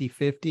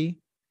 50-50,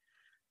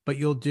 but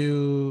you'll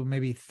do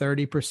maybe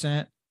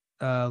 30%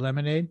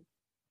 lemonade.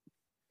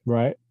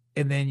 Right.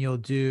 And then you'll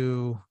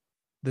do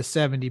the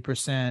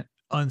 70%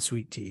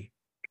 unsweet tea.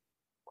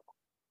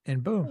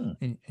 And boom,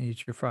 and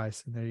eat your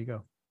fries. And there you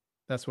go.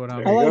 That's what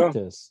I'm. I like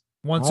this.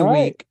 Once All a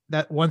right.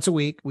 week. Once a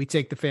week, we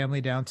take the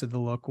family down to the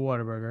local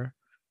Whataburger,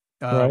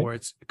 Right. where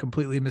it's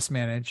completely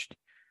mismanaged.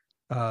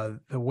 The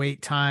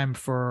wait time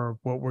for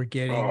what we're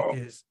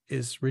getting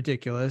is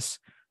ridiculous.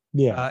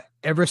 Yeah.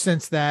 Ever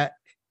since that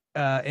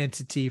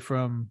entity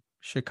from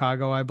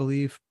Chicago, I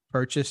believe,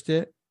 purchased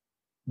it,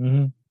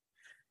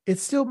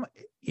 it's still,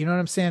 you know what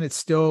I'm saying? It's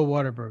still a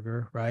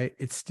Whataburger, right?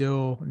 It's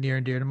still near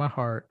and dear to my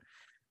heart.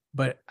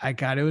 But I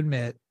got to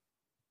admit,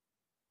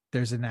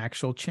 there's an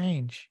actual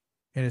change,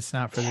 and it's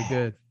not for the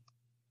good.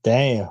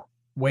 Damn.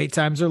 Wait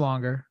times are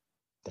longer.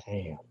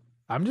 Damn.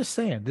 I'm just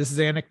saying, this is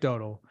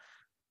anecdotal,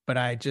 but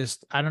I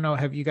don't know.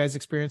 Have you guys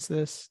experienced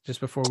this just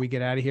before we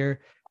get out of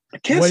here? I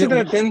can't say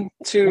that I've been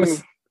to.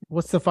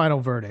 What's the final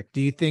verdict?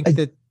 Do you think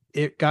that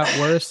it got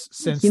worse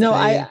since?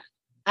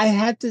 I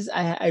have to.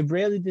 I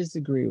rarely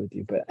disagree with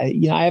you, but I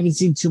haven't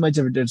seen too much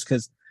of it just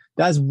because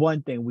that's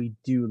one thing we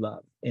do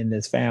love in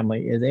this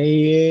family is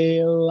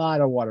a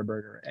lot of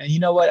Whataburger. And you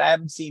know what? I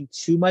haven't seen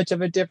too much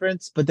of a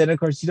difference. But then, of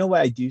course, you know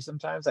what I do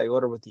sometimes? I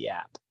order with the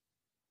app.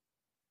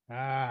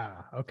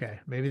 Ah,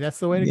 okay. Maybe that's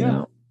the way to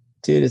go.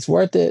 Dude, it's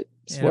worth it.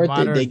 It's In a worth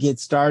modern- it. They get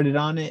started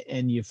on it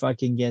and you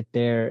fucking get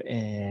there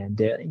and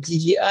they're like,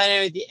 did you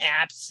order with the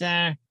app,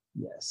 sir?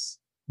 Yes.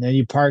 Then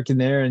you park in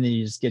there and then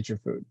you just get your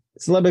food.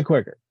 It's a little bit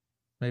quicker.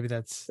 Maybe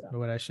that's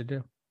what I should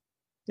do.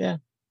 Yeah.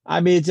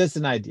 I mean, it's just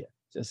an idea.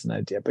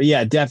 But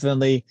yeah,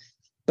 definitely.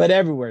 But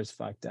everywhere's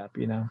fucked up,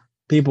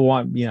 People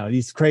want,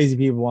 these crazy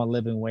people want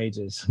living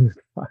wages.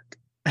 Fuck.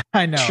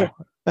 I know.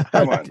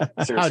 Come on,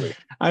 seriously.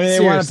 I mean, they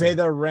want to Seriously. pay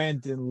their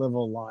rent and live a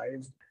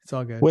life. It's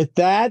all good. With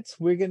that,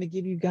 we're going to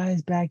give you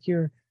guys back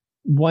your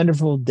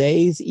wonderful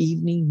days,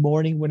 evening,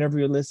 morning, whenever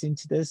you're listening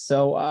to this.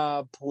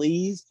 So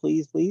please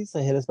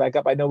hit us back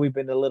up. I know we've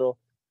been a little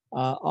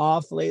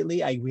off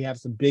lately. We have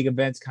some big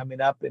events coming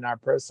up in our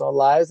personal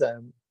lives.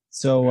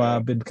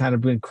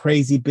 Been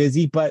crazy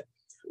busy, but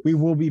we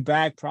will be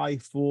back probably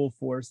full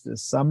force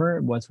this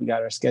summer once we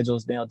got our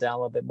schedules nailed down a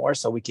little bit more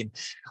so we can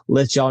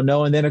let y'all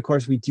know. And then, of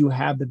course, we do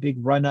have the big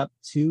run up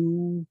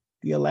to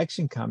the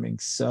election coming.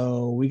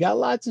 So we got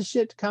lots of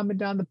shit coming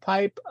down the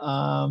pipe.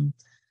 We're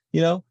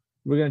going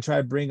to try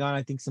to bring on,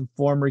 I think, some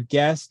former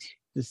guests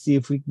to see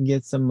if we can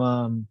get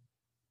some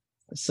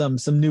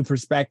new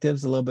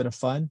perspectives, a little bit of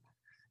fun.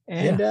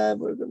 And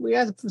we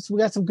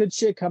got some good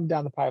shit coming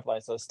down the pipeline.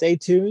 So stay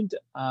tuned.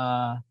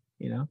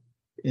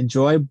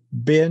 Enjoy.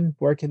 Ben,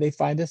 where can they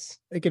find us?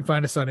 They can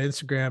find us on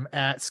Instagram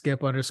at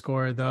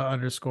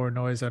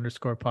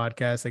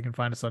skip_the_noise_podcast. They can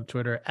find us on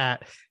Twitter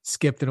at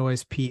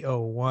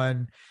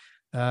skipthenoisepO1.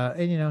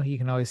 And you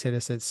can always hit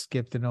us at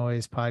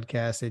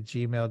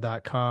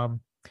skipthenoisepodcast@gmail.com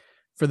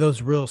for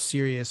those real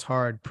serious,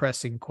 hard,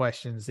 pressing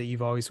questions that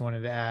you've always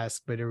wanted to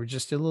ask, but are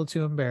just a little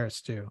too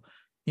embarrassed to.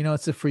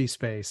 It's a free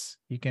space.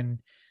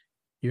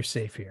 You're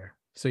safe here.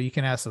 So you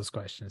can ask those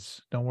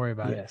questions. Don't worry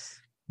about it.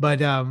 But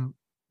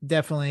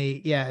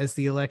definitely, as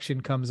the election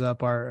comes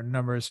up, our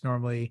numbers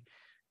normally,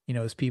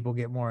 as people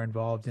get more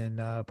involved in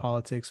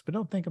politics, but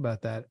don't think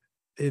about that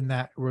in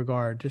that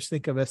regard. Just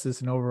think of us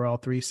as an overall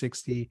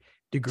 360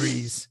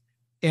 degrees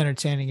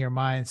entertaining your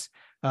minds.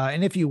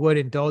 And if you would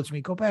indulge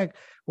me, go back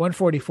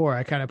 144.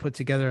 I kind of put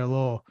together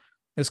it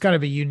was kind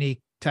of a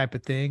unique type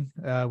of thing.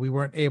 We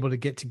weren't able to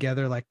get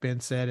together, like Ben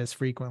said, as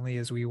frequently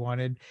as we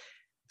wanted.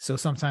 So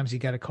sometimes you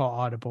got to call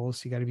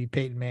audibles. You got to be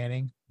Peyton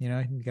Manning, you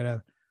got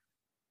to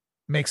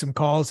make some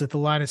calls at the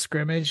line of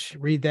scrimmage,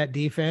 read that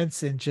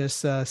defense, and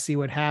just see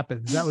what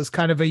happens. That was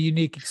kind of a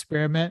unique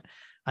experiment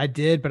I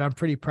did, but I'm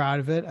pretty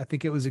proud of it. I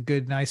think it was a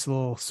good, nice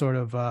little sort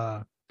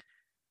of,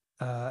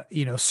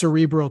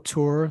 cerebral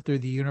tour through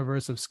the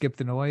universe of Skip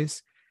the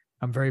Noise.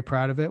 I'm very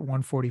proud of it.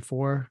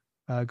 144.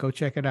 Go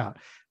check it out.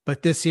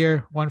 But this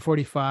year,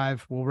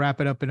 145, we'll wrap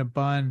it up in a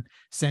bun,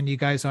 send you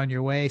guys on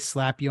your way,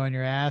 slap you on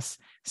your ass,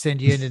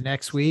 send you into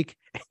next week.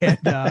 And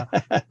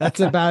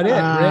that's about it,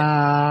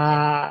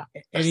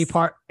 Rick.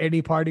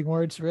 Any parting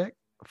words, Rick,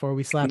 before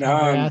we slap you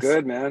on your ass? I'm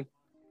good, man. Okay.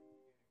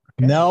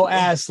 No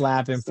ass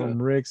slapping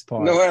from Rick's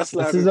part. No ass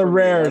slapping. This is a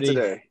rarity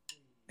today.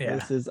 Yeah.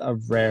 This is a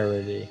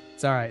rarity.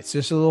 It's all right. It's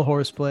just a little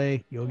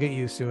horseplay. You'll get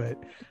used to it.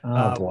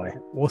 Oh boy.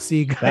 We'll see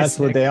you guys. That's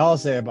what they all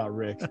say about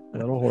Rick.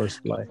 Little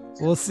horseplay.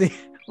 We'll see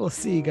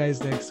you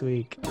guys next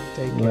week.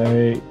 Take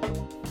care. Right.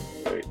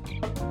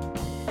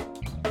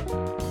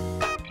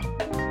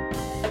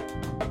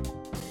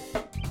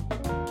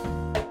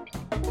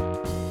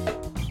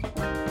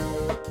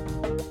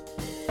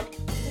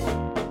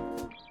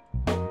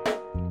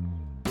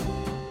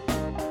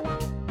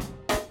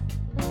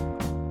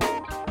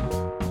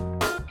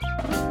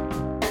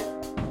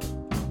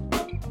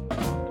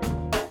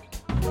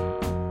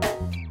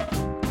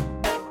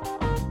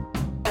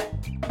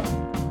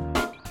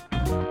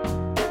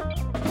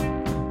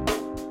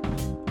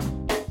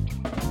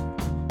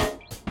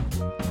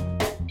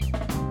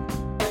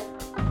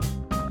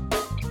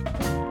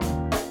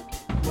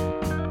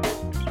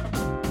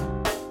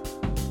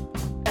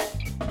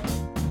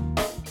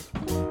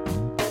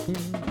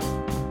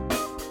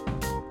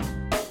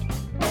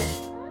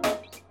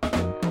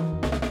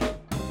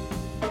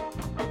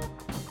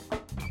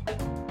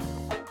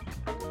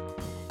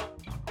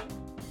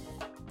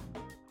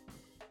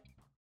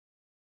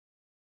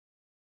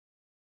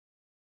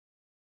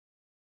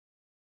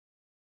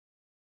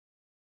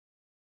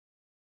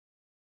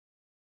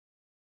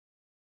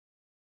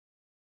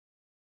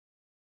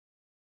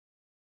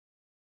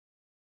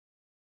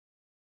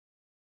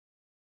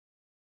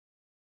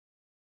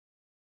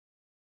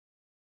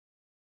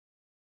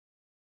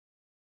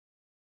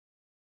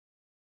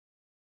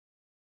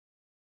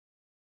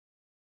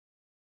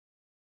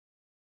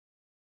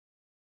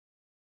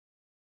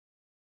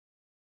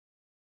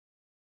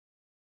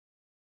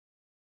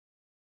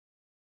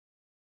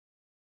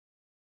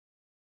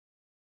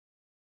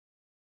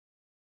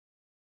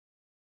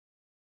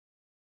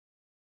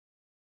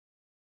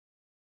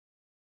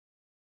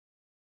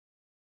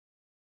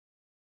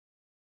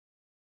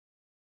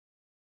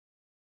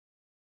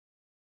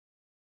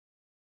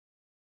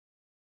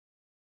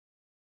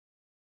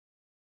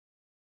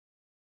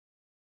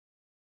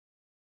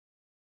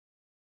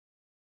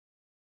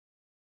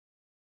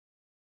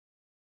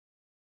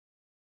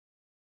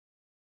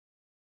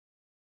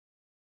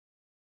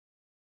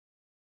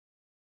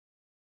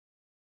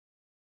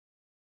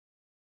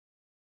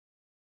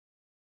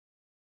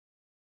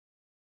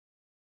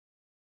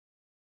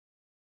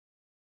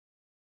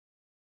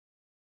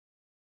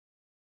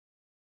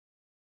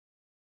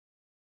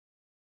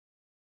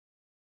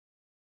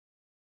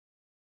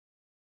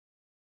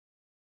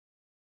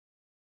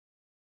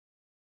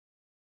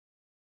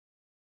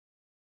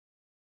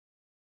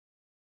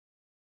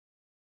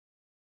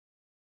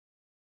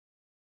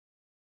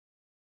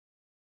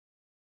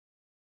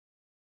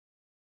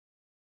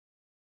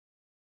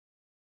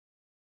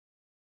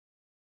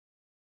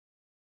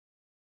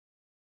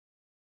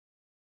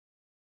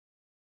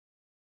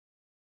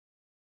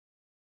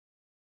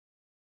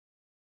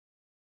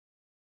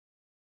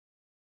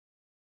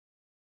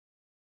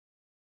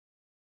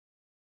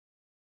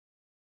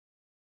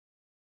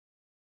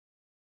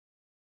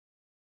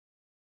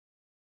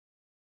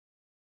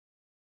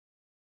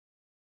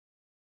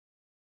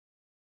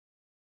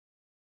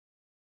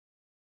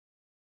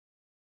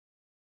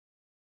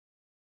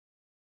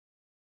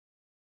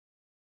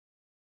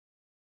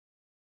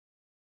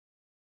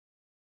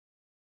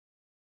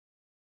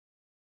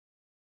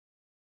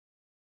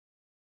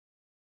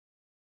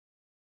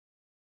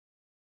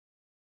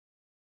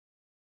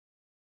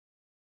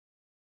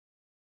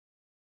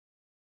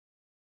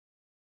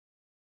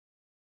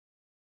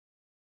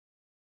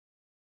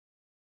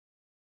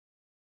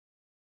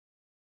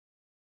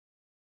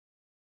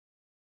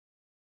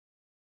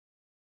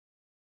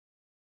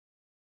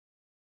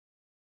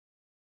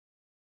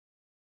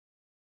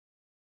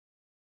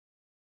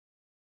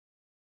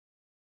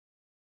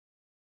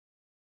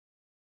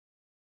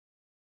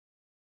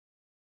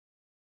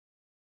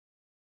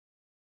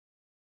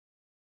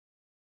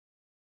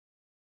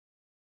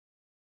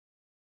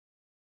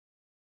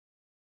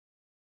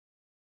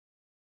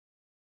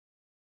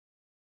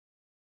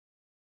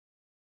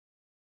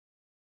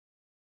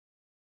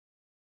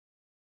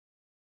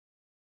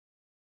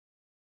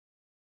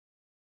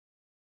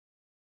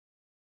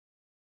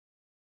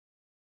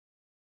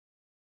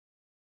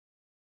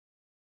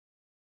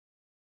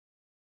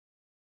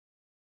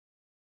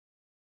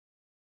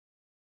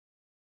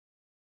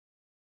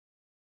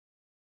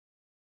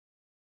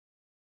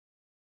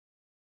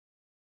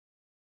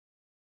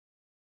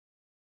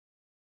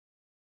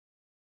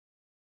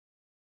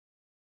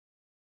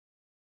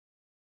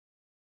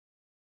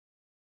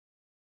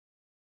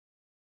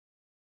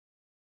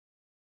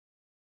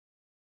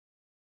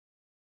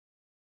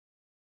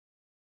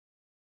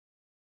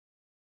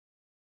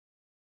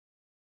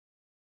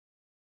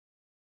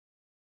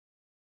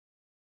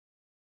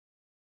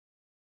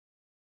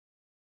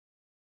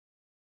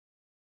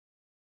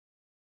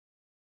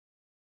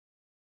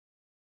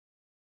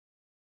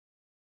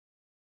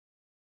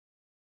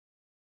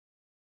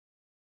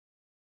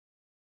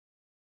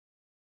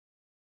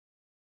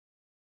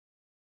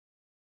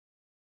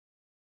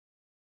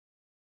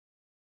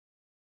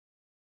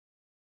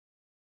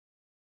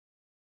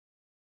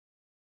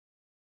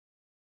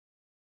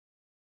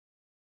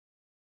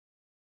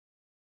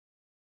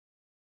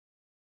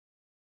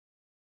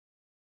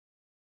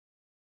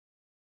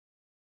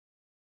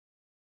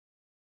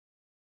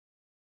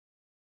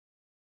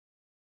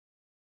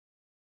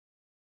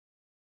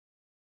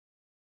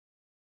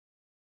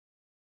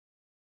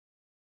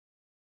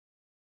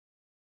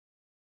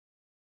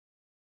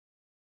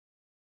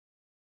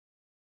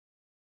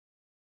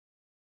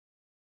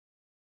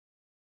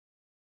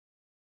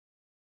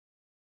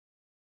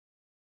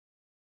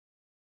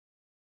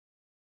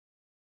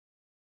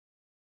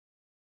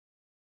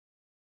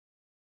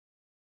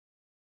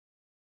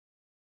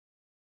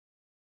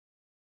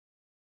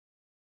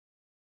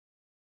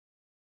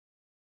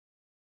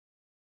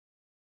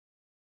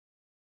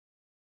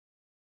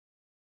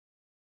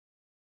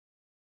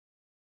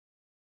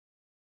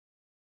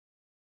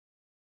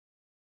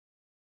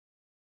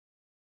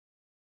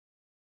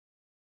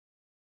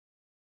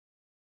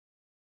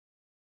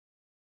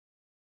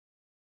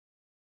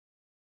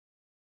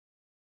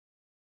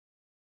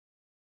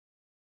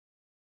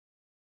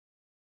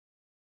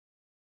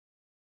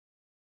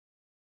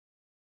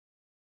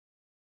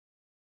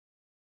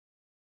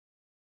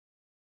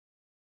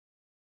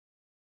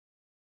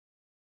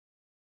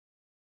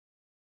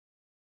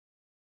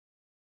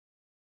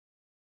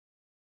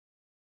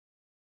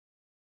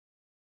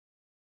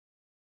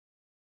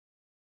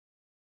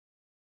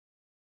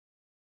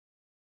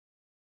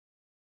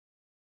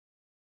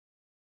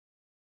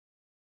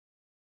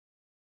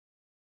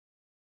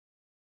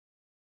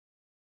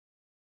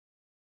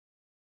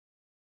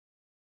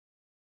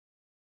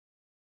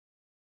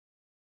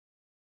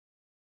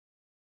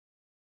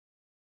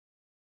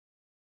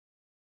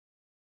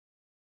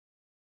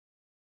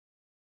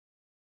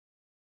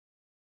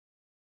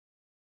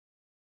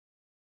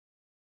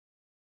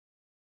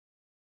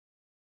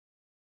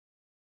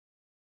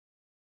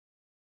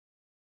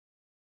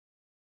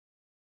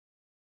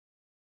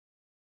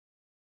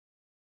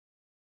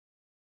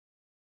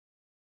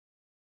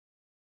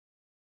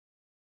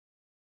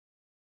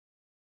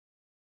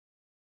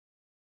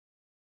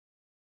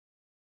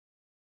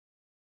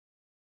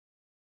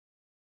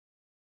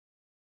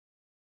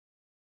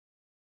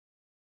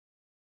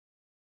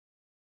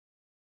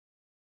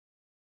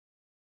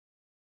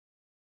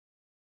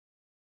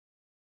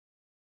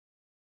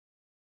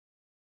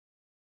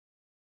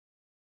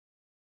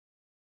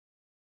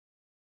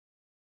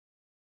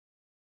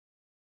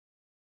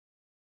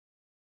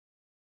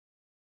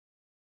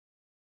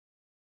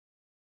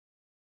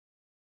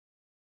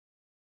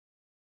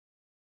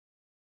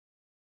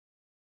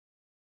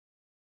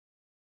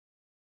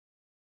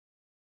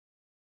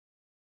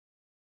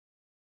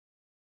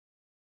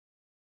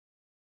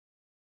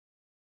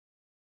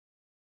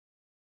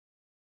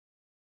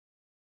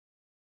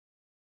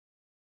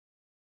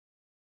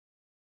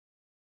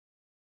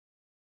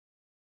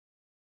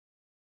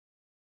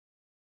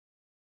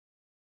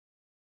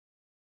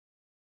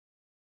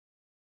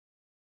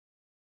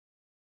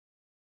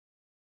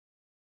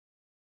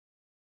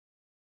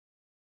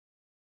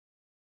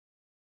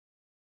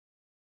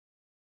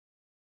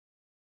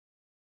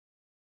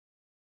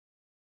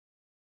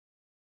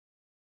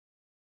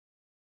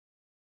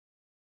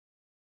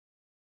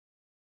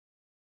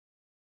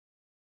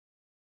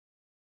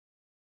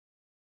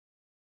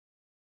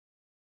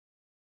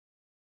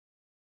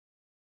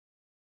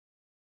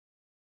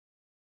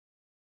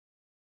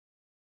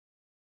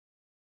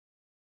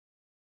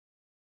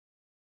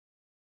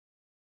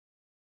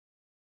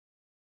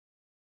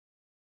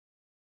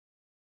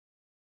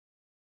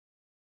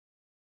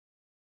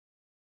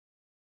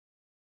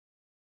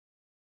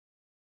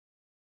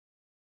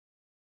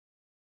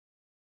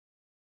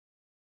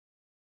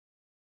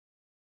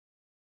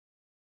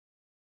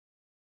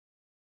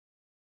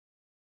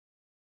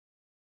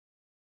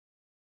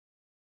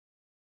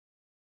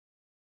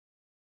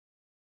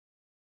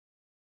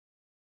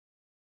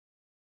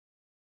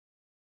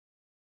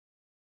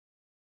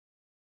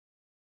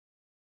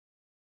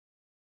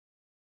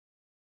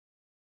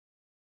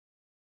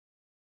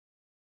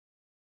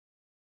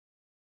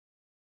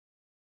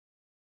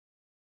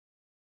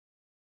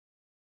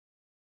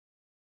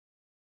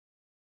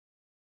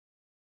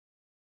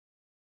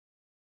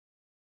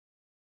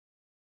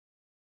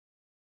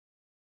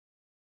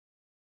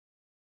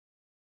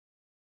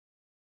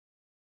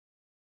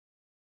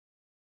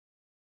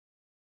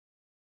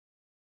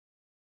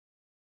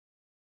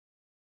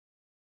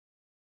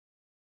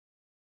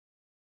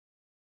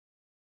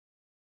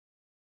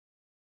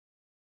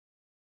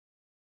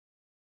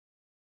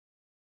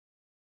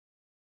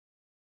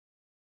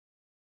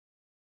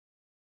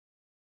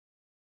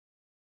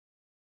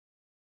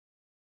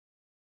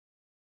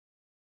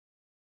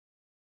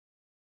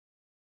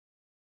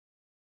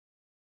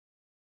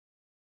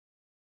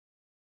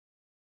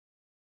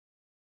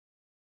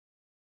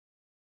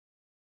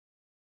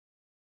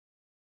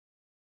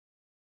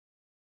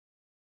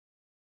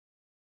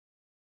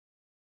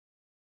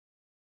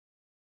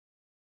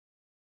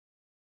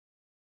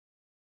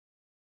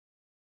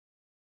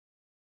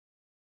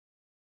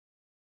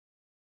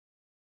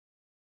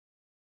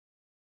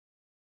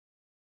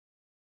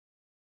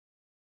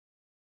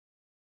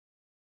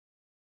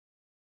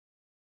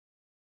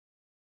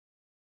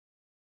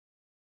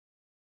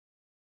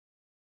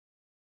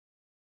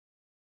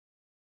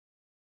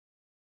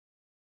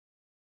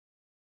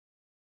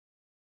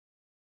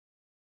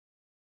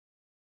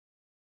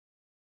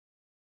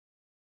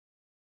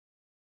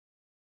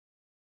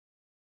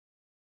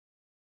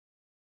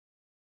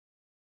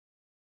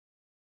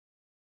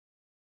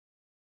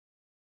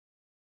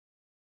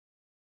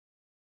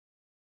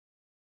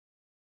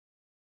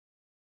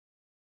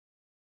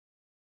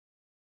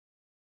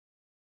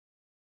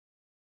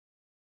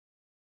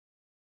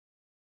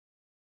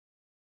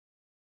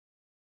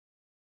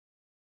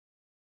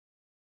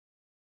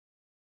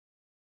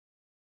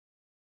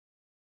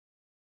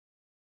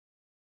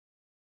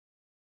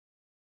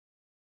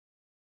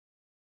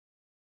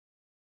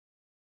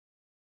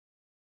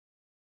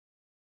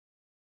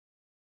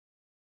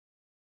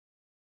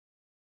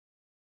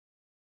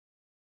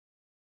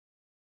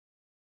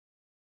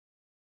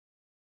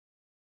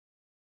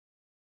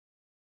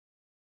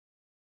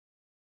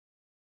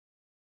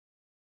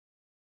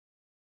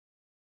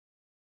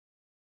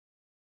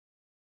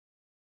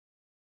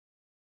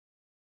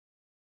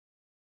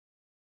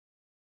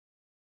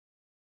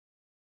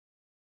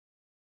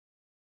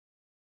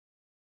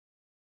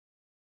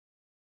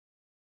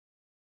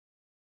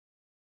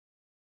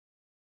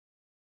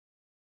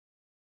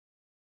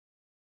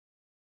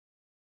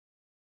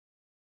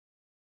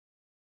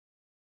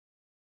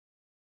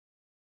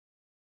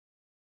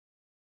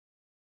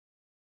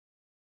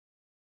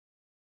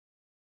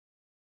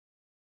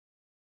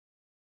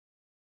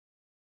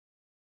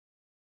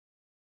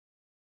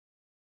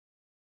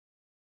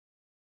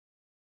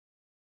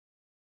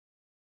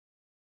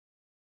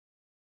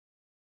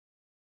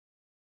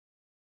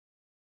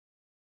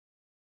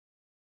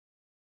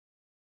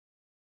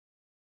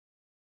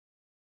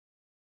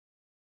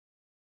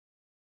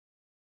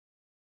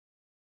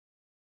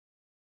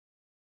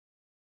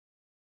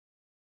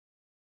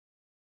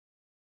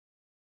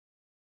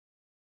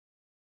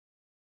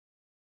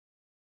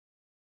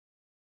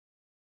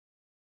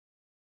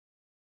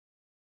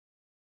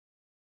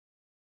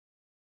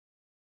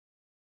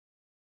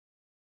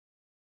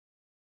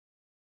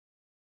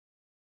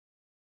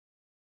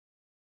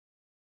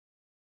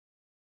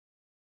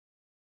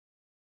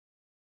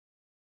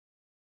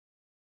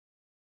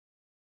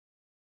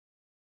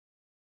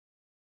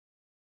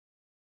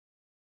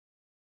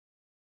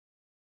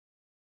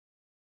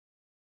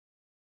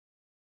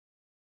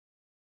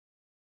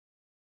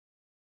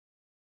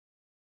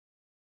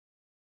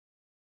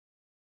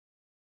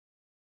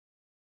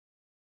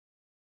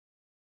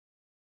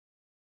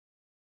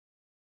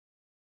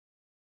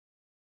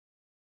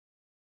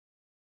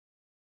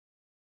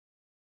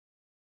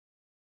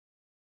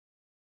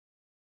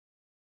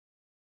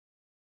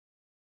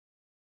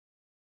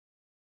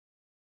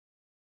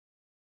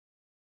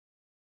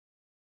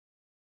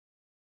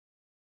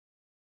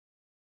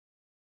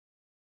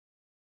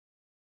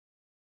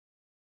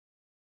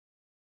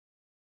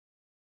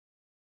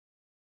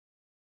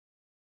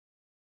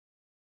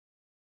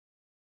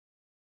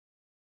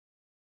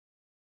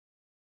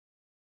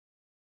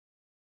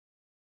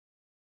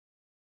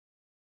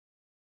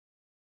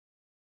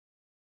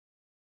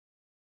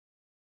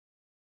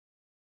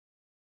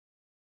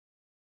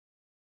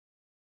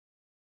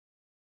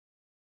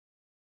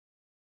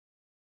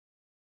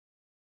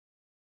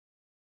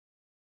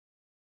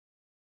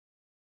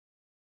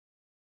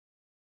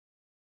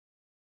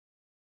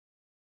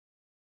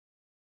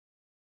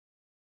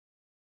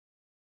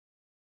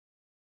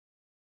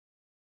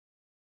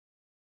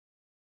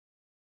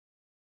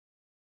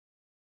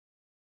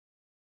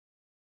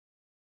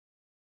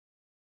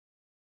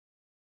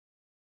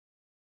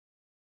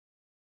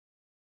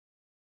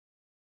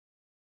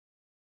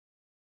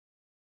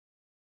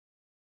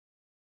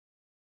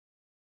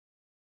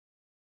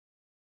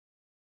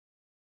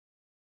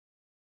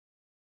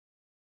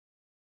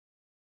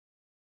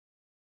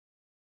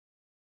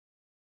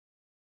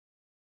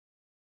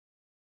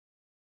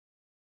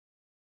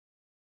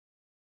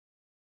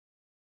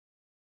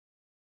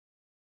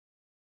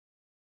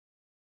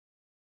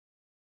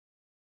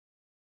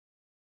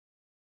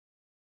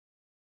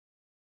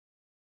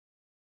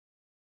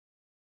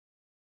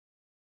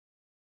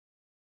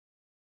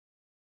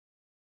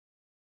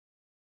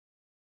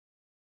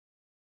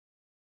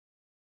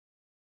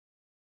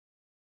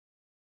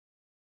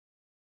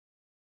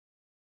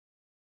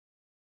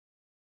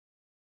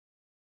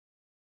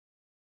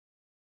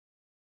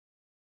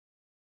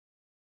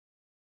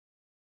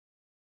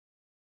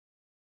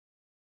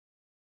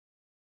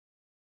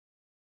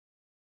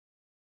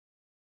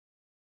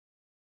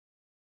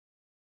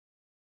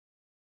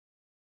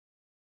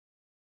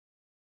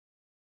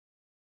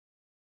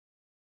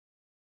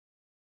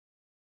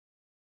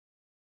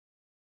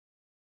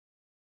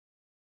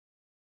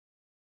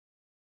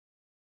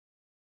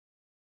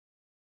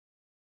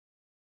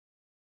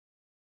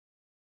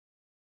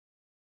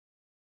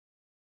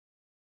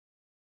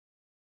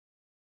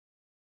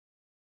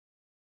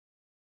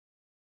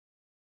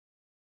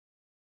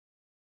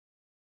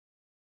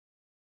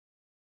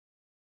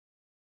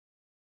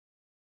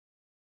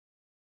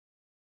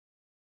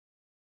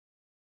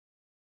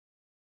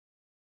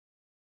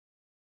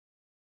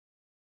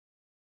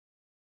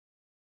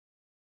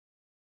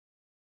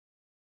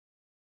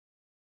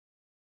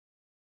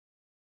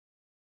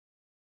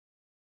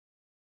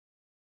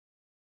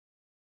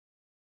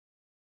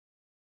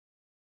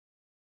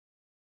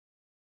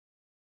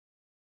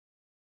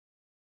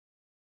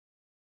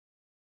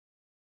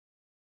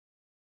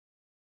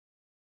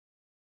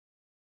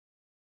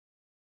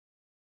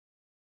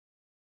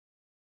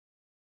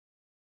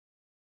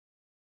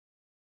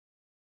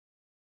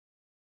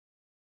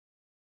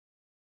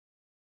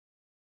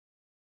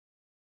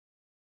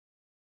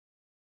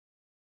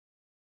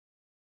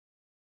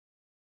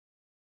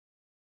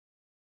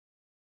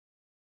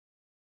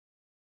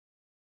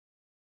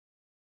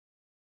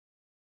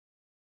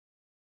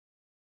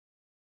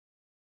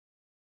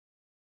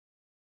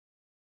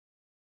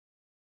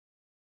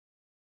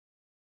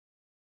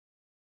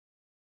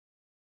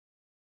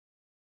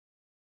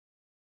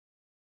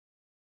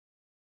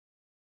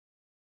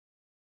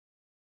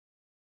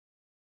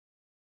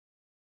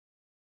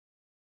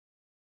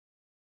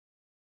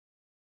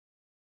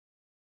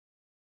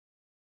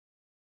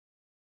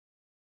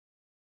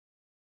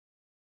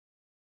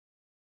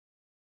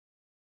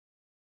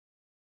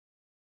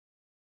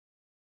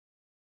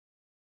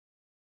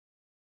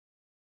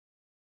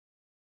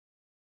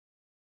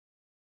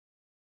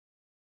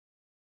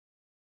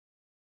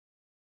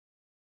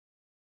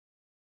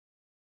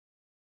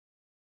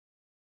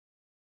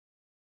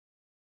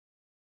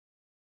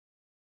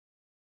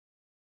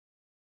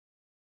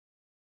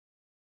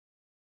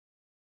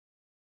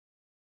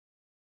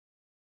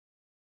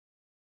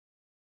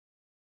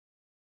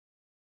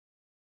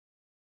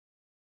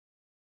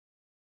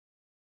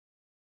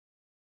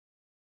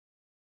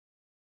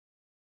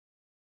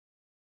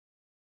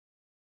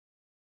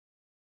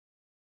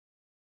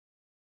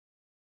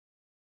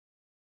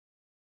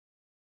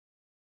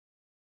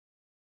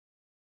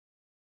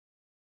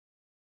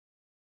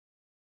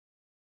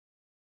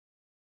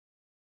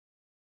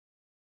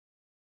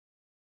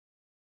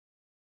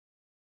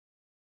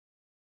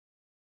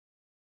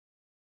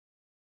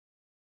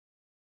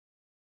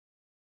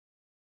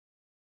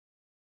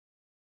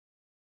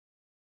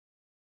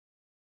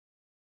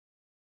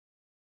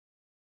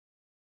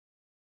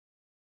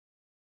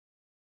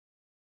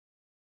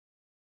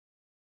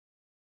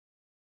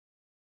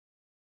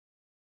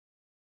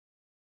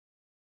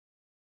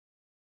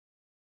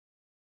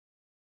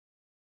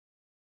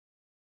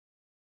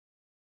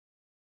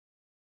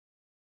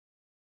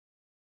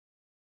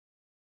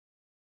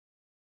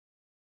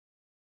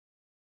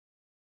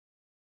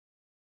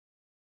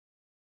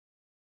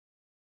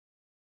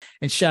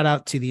 and shout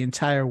out to the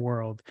entire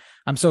world.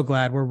 I'm so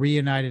glad we're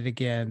reunited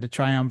again. The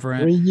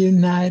triumvirate.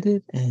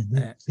 Reunited and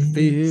it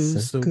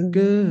feels so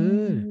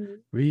good.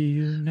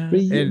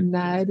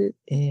 Reunited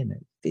and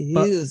it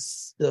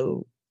feels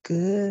so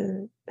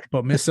good.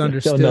 But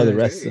misunderstood. I don't know the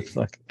rest of the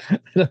fucking. I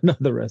don't know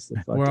the rest of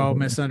the fucking. We're all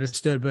movie.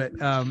 misunderstood, but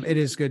it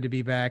is good to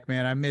be back,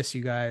 man. I miss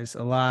you guys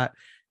a lot.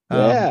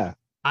 Yeah.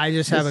 I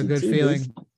just have a good feeling.